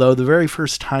Halen, although the very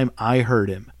first time I heard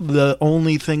him, the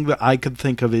only thing that I could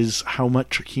think of is how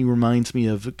much he reminds me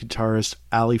of guitarist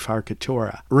Ali Farka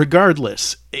Touré.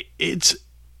 Regardless, it's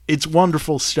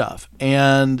wonderful stuff,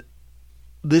 and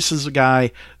this is a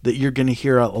guy that you're going to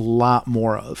hear a lot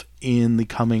more of in the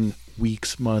coming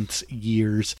weeks, months,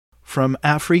 years. From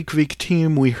Afrique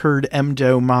Victime, we heard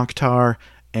Mdo Mokhtar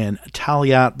and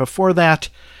Taliat. Before that,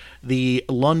 the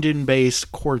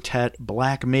London-based quartet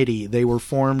Black Midi. They were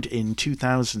formed in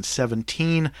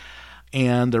 2017,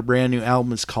 and their brand new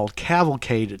album is called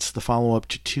Cavalcade. It's the follow-up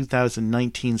to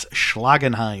 2019's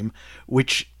Schlagenheim,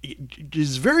 which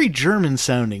is very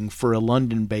German-sounding for a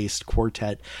London-based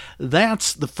quartet.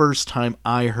 That's the first time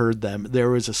I heard them. There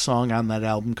was a song on that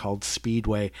album called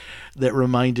Speedway that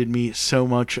reminded me so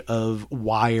much of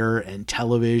Wire and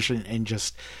Television and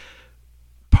just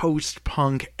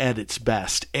post-punk at its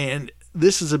best. And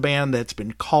this is a band that's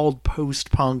been called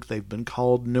post-punk. They've been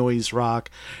called noise rock.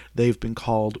 They've been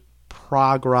called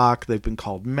prog rock, they've been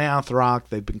called math rock,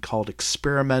 they've been called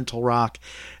experimental rock,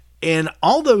 and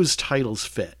all those titles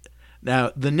fit.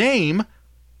 Now, the name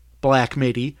Black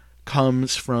Midi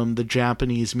comes from the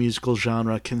Japanese musical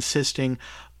genre consisting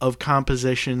of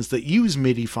compositions that use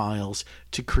MIDI files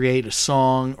to create a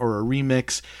song or a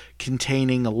remix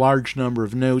containing a large number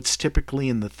of notes, typically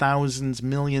in the thousands,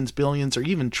 millions, billions, or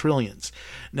even trillions.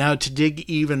 Now, to dig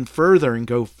even further and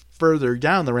go further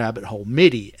down the rabbit hole,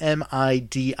 MIDI,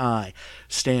 M-I-D-I,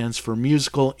 stands for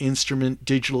Musical Instrument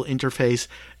Digital Interface,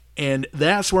 and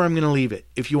that's where I'm going to leave it.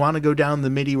 If you want to go down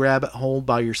the MIDI rabbit hole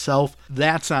by yourself,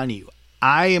 that's on you.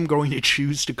 I am going to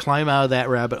choose to climb out of that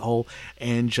rabbit hole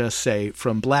and just say,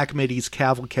 from Black Midi's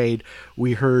Cavalcade,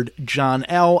 we heard John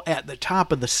L. At the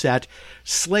top of the set,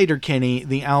 Sleater-Kinney.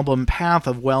 The album Path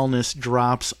of Wellness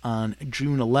drops on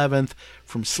June 11th.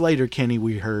 From Sleater-Kinney,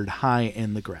 we heard High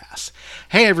in the Grass.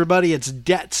 Hey everybody, it's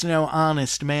Debts No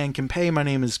Honest Man Can Pay. My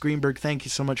name is Greenberg. Thank you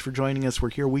so much for joining us. We're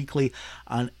here weekly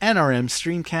on NRM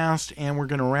Streamcast, and we're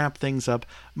going to wrap things up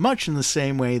much in the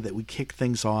same way that we kick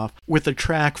things off with a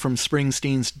track from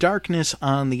Springsteen's Darkness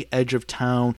on the Edge of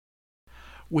Town,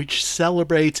 which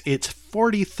celebrates its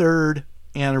 43rd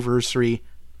anniversary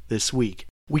this week.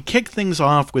 We kick things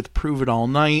off with Prove It All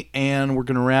Night, and we're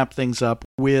going to wrap things up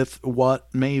with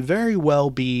what may very well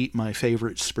be my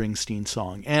favorite Springsteen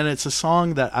song. And it's a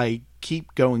song that I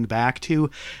keep going back to,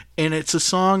 and it's a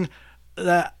song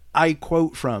that I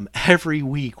quote from every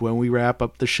week when we wrap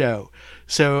up the show.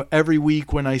 So every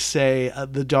week when I say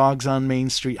the dogs on Main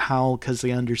Street howl because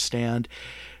they understand,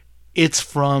 it's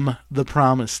from The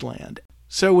Promised Land.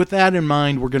 So with that in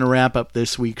mind, we're going to wrap up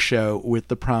this week's show with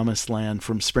The Promised Land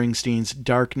from Springsteen's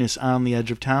Darkness on the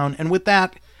Edge of Town. And with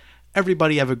that,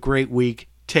 everybody have a great week.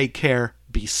 Take care,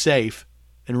 be safe,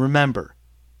 and remember,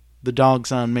 the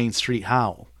dogs on Main Street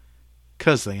howl,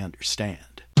 'cause they understand.